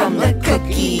cookie from the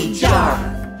cookie jar.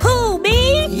 Who,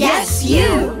 me? Yes,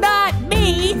 you. Not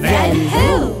me. Then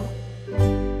who?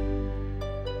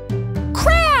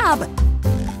 Crab!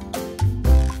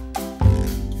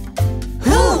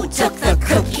 Who took the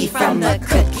cookie from the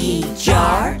cookie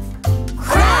jar?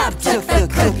 Crab took the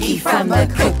cookie from the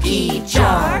cookie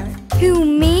jar. Who,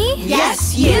 me?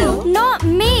 Yes, you. Not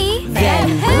me.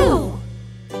 Then who?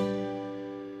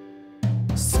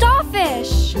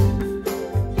 Starfish.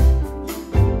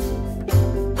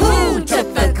 Who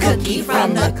took the cookie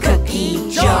from the cookie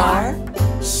jar?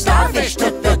 Starfish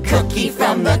took the cookie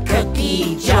from the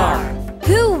cookie jar.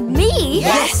 Who, me?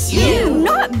 Yes, you.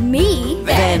 Not me.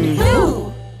 Then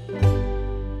who?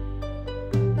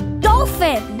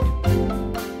 Dolphin.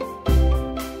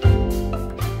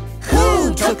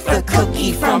 Who took the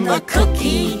cookie from the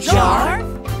cookie jar?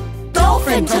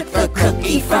 Dolphin took the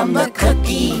cookie from the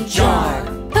cookie jar.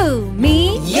 Who,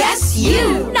 me? Yes,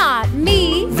 you. Not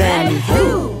me. Then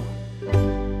who?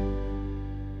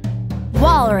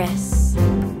 Walrus.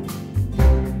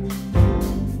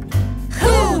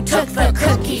 Who took the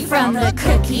cookie from the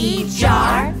cookie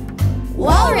jar?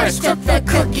 Walrus took the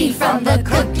cookie from the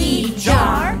cookie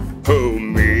jar. Who,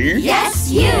 me? Yes,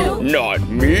 you. Not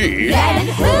me. Then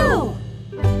who?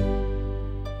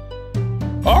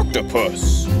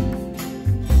 Octopus.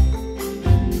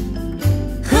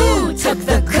 Who took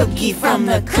the cookie from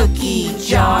the cookie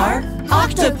jar?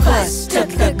 Octopus took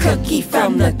the cookie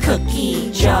from the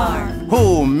cookie jar.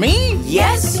 Who, me?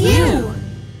 Yes, you.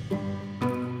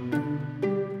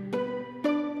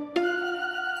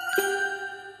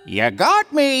 You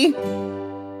got me.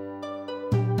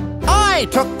 I I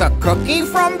took the cookie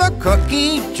from the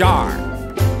cookie jar.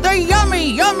 The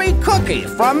yummy, yummy cookie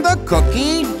from the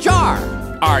cookie jar.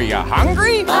 Are you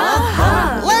hungry?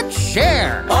 Uh-huh. Let's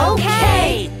share.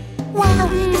 Okay. Wow,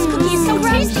 this cookie is so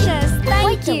tasty.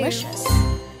 Thank you. Delicious.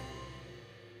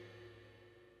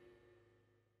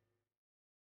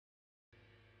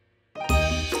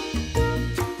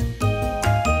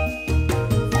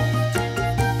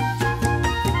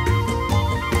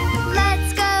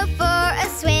 Let's go for a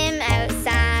swim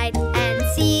outside and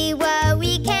see what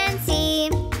we can see.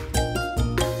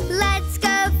 Let's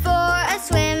go for a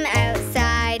swim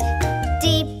outside,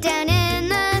 deep down in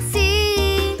the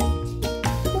sea.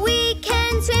 We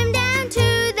can swim down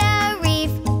to the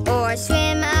reef or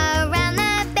swim around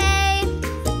the bay.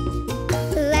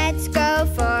 Let's go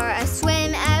for a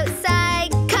swim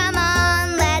outside. Come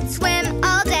on, let's swim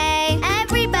all day.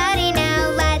 Everybody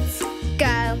now, let's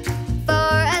go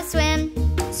for a swim.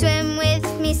 Swim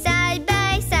with me side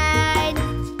by side.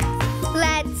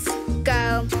 Let's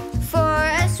go for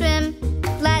a swim.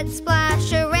 Let's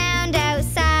splash around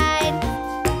outside.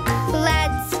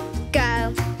 Let's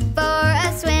go for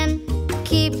a swim.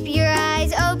 Keep your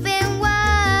eyes open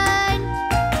wide.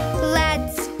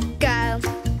 Let's go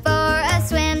for a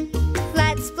swim.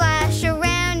 Let's splash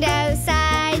around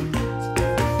outside.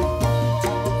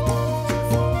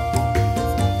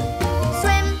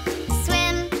 Swim,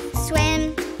 swim,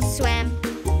 swim, swim.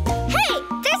 Hey,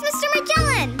 there's Mr.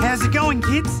 Magellan! How's it going,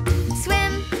 kids?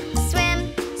 Swim,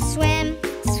 swim, swim,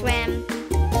 swim.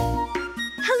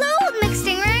 Hello, old mixed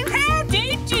stingray. How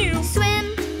did you? Swim,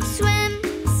 swim,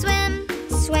 swim,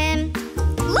 swim.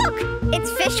 Look, it's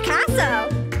Fish Castle.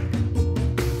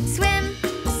 Swim,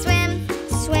 swim,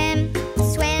 swim,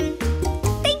 swim.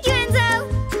 Thank you, Enzo.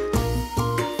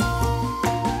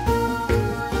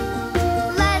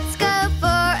 Let's go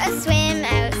for a swim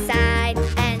outside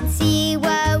and see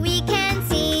what we can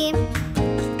see.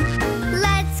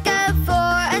 Let's go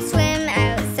for a swim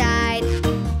outside,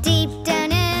 deep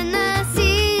down in the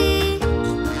sea.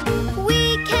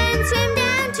 We can swim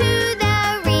down to the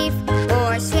reef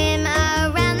or swim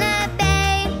around the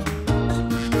bay.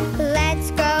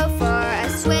 Let's go for a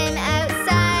swim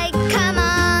outside. Come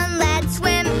on, let's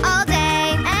swim all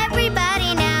day.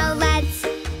 Everybody now, let's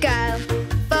go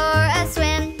for a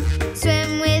swim.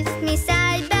 Swim with me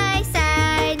side by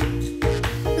side.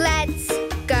 Let's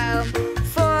go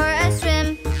for a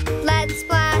swim. Let's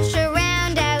splash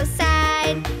around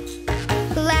outside.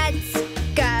 Let's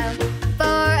go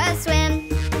for a swim.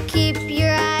 Keep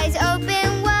your eyes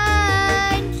open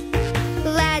wide.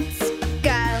 Let's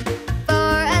go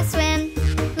for a swim.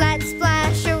 Let's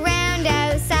splash around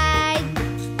outside.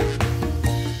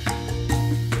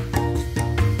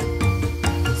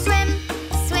 Swim,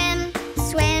 swim,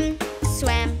 swim,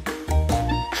 swim.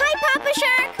 Hi, Papa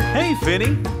Shark. Hey,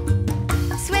 Finny.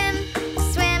 Swim,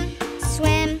 swim,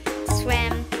 swim,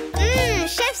 swim.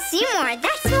 Chef Seymour,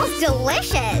 that smells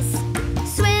delicious.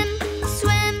 Swim,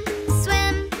 swim,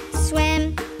 swim,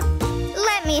 swim.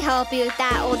 Let me help you with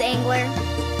that, old angler.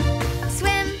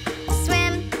 Swim,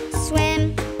 swim,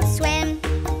 swim, swim.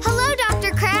 Hello,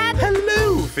 Dr. Crab.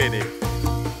 Hello, Finny.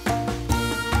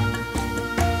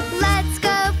 Let's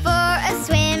go for a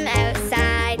swim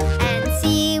outside and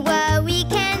see what we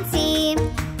can see.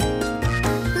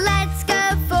 Let's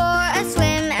go for a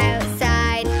swim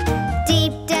outside,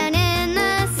 deep down in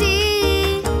the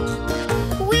sea.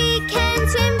 We can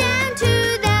swim down to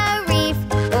the reef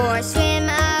or swim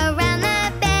around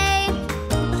the bay.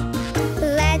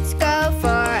 Let's go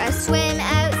for a swim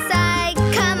outside.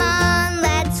 Come on,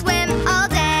 let's swim all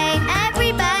day.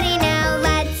 Everybody now,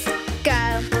 let's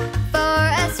go for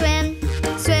a swim.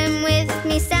 Swim with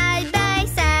me side by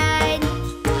side.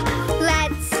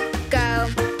 Let's go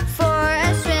for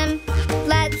a swim.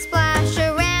 Let's splash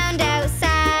around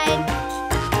outside.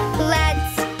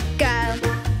 Let's go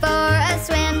for a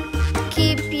swim.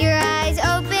 Keep your eyes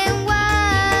open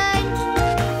wide.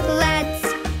 Let's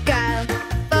go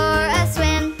for a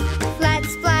swim. Let's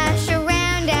splash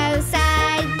around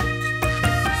outside.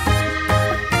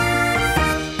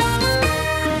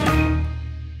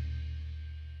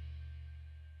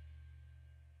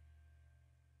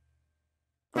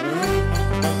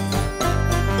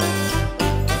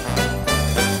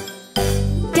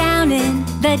 Down in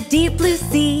the deep blue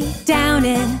sea, down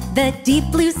in the deep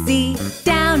blue sea,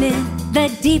 down in the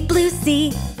deep blue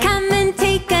sea. Come and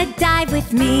take a dive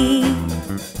with me.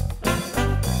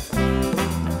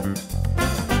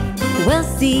 We'll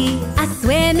see a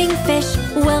swimming fish,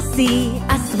 we'll see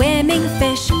a swimming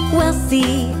fish, we'll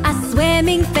see a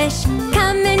swimming fish.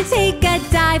 Come and take a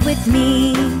dive with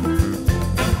me.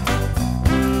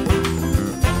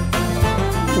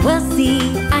 We'll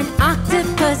see an octopus.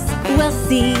 octopus. We'll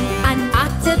see an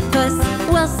octopus.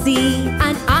 We'll see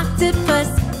an octopus.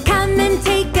 Come and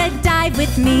take a dive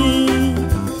with me.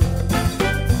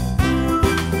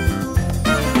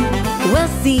 We'll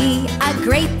see a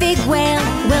great big whale.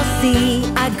 We'll see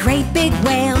a great big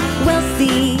whale. We'll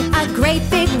see a great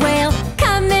big whale.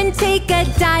 Come and take a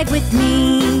dive with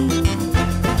me.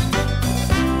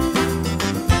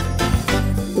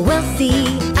 We'll see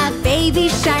a baby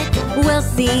shark. We'll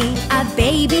see a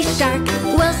baby shark.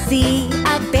 We'll see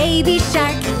a baby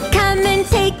shark. Come and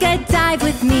take a dive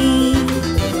with me.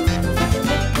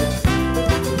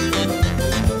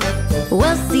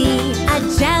 We'll see a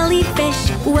jellyfish.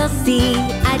 We'll see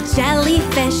a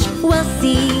jellyfish. We'll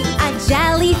see a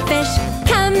jellyfish.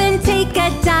 Come and take a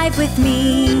dive with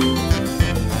me.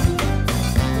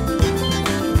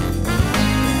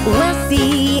 We'll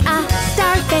see a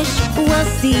starfish. We'll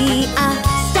see a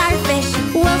starfish.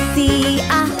 We'll see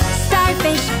a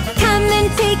starfish. Come and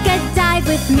take a dive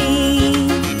with me.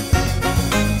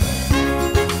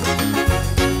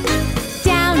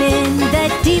 Down in the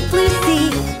deep blue sea.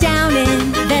 Down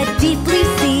in the deep blue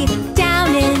sea.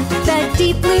 Down in the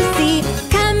deep blue sea.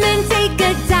 Come and take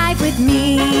a dive with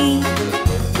me.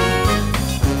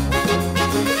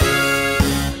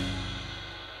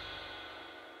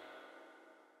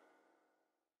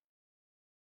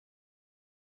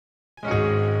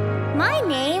 My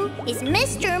name is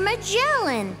Mr.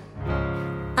 Magellan.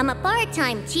 I'm a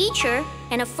part-time teacher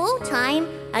and a full-time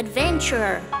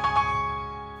adventurer.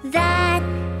 That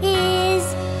is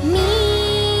me.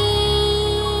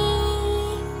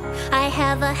 I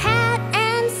have a hat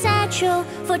and satchel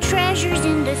for treasures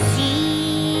in the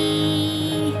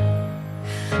sea.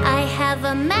 I have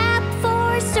a map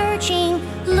for searching,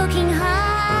 looking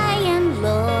high and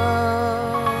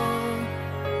low.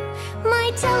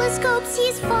 My telescope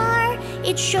sees far,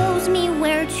 it shows me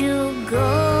where to go.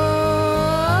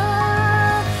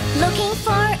 Looking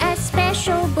for a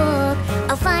special book,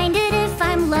 I'll find it if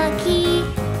I'm lucky.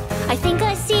 I think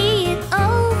I see it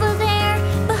over there,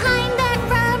 behind that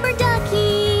rubber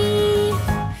ducky.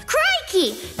 Crikey,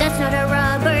 that's not a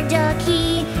rubber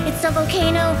ducky, it's a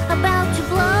volcano about to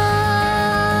blow.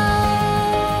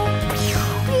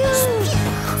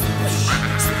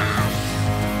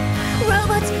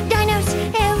 Robots, dinos,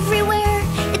 everywhere.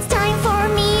 It's time for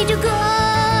me to go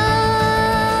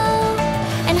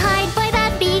and hide by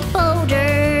that big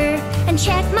boulder and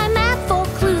check my map for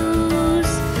clues.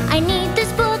 I need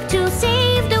this book to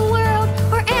save the world,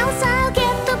 or else I'll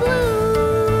get the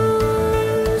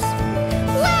blues.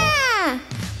 Wah!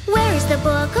 Where is the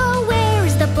book? Oh, where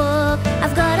is the book?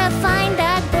 I've gotta find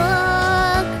that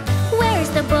book. Where is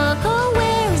the book? Oh,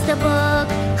 where is the book?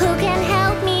 Who can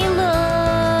help me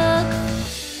look?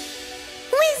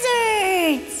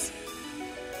 Wizards!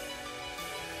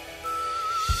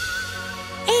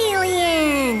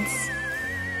 Aliens!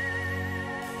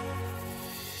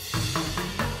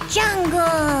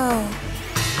 Jungle!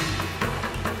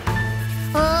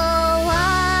 Oh,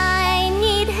 I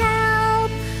need help.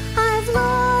 I've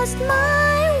lost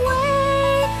my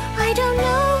way. I don't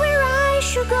know where I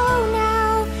should go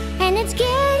now, and it's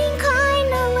getting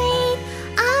kinda late.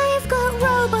 I've got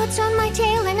robots on my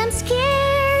tail and I'm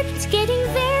scared. It's getting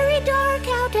very dark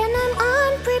out and I'm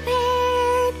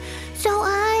unprepared, so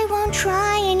I won't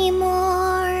try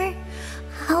anymore.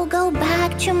 I'll go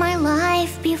back to my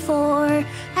life before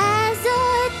as a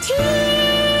teacher.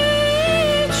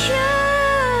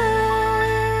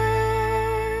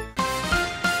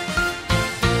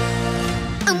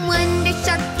 I'm Wonder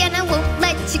Shark and I won't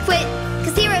let you quit,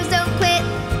 'cause heroes don't quit,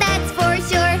 that's for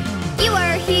sure. You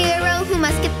are a hero who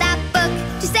must get that book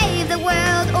to save the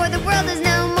world, or the world is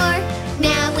no more.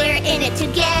 Now we're in it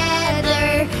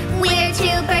together. We're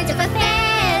two birds of a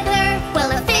feather. Well,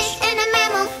 a fish and a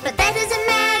mammal, but that doesn't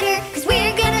matter, 'cause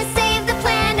we're gonna save the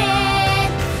planet.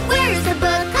 Where is the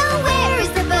book? Oh, where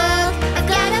is the book? I've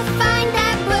gotta find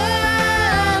that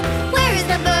book. Where is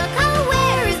the book? Oh,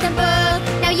 where is the book?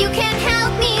 Now you can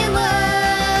help me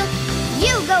look.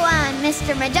 You go on,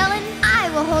 Mr. Magellan. I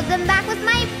will hold them back with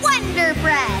my wonder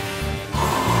breath.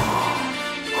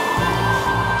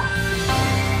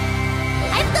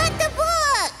 I've got the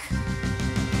book!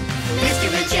 Mr.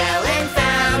 Magellan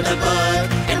found the book,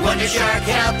 and Wonder Shark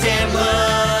helped him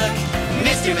look.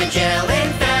 Mr. Magellan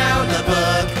found the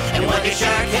book, and Wonder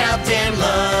Shark helped him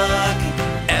look.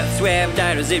 And swam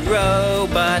dinos and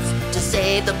robots. To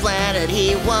save the planet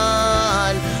he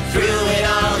won. Through it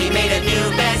all he made a new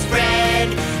best friend.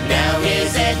 Now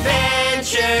his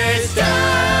adventure's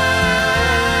done.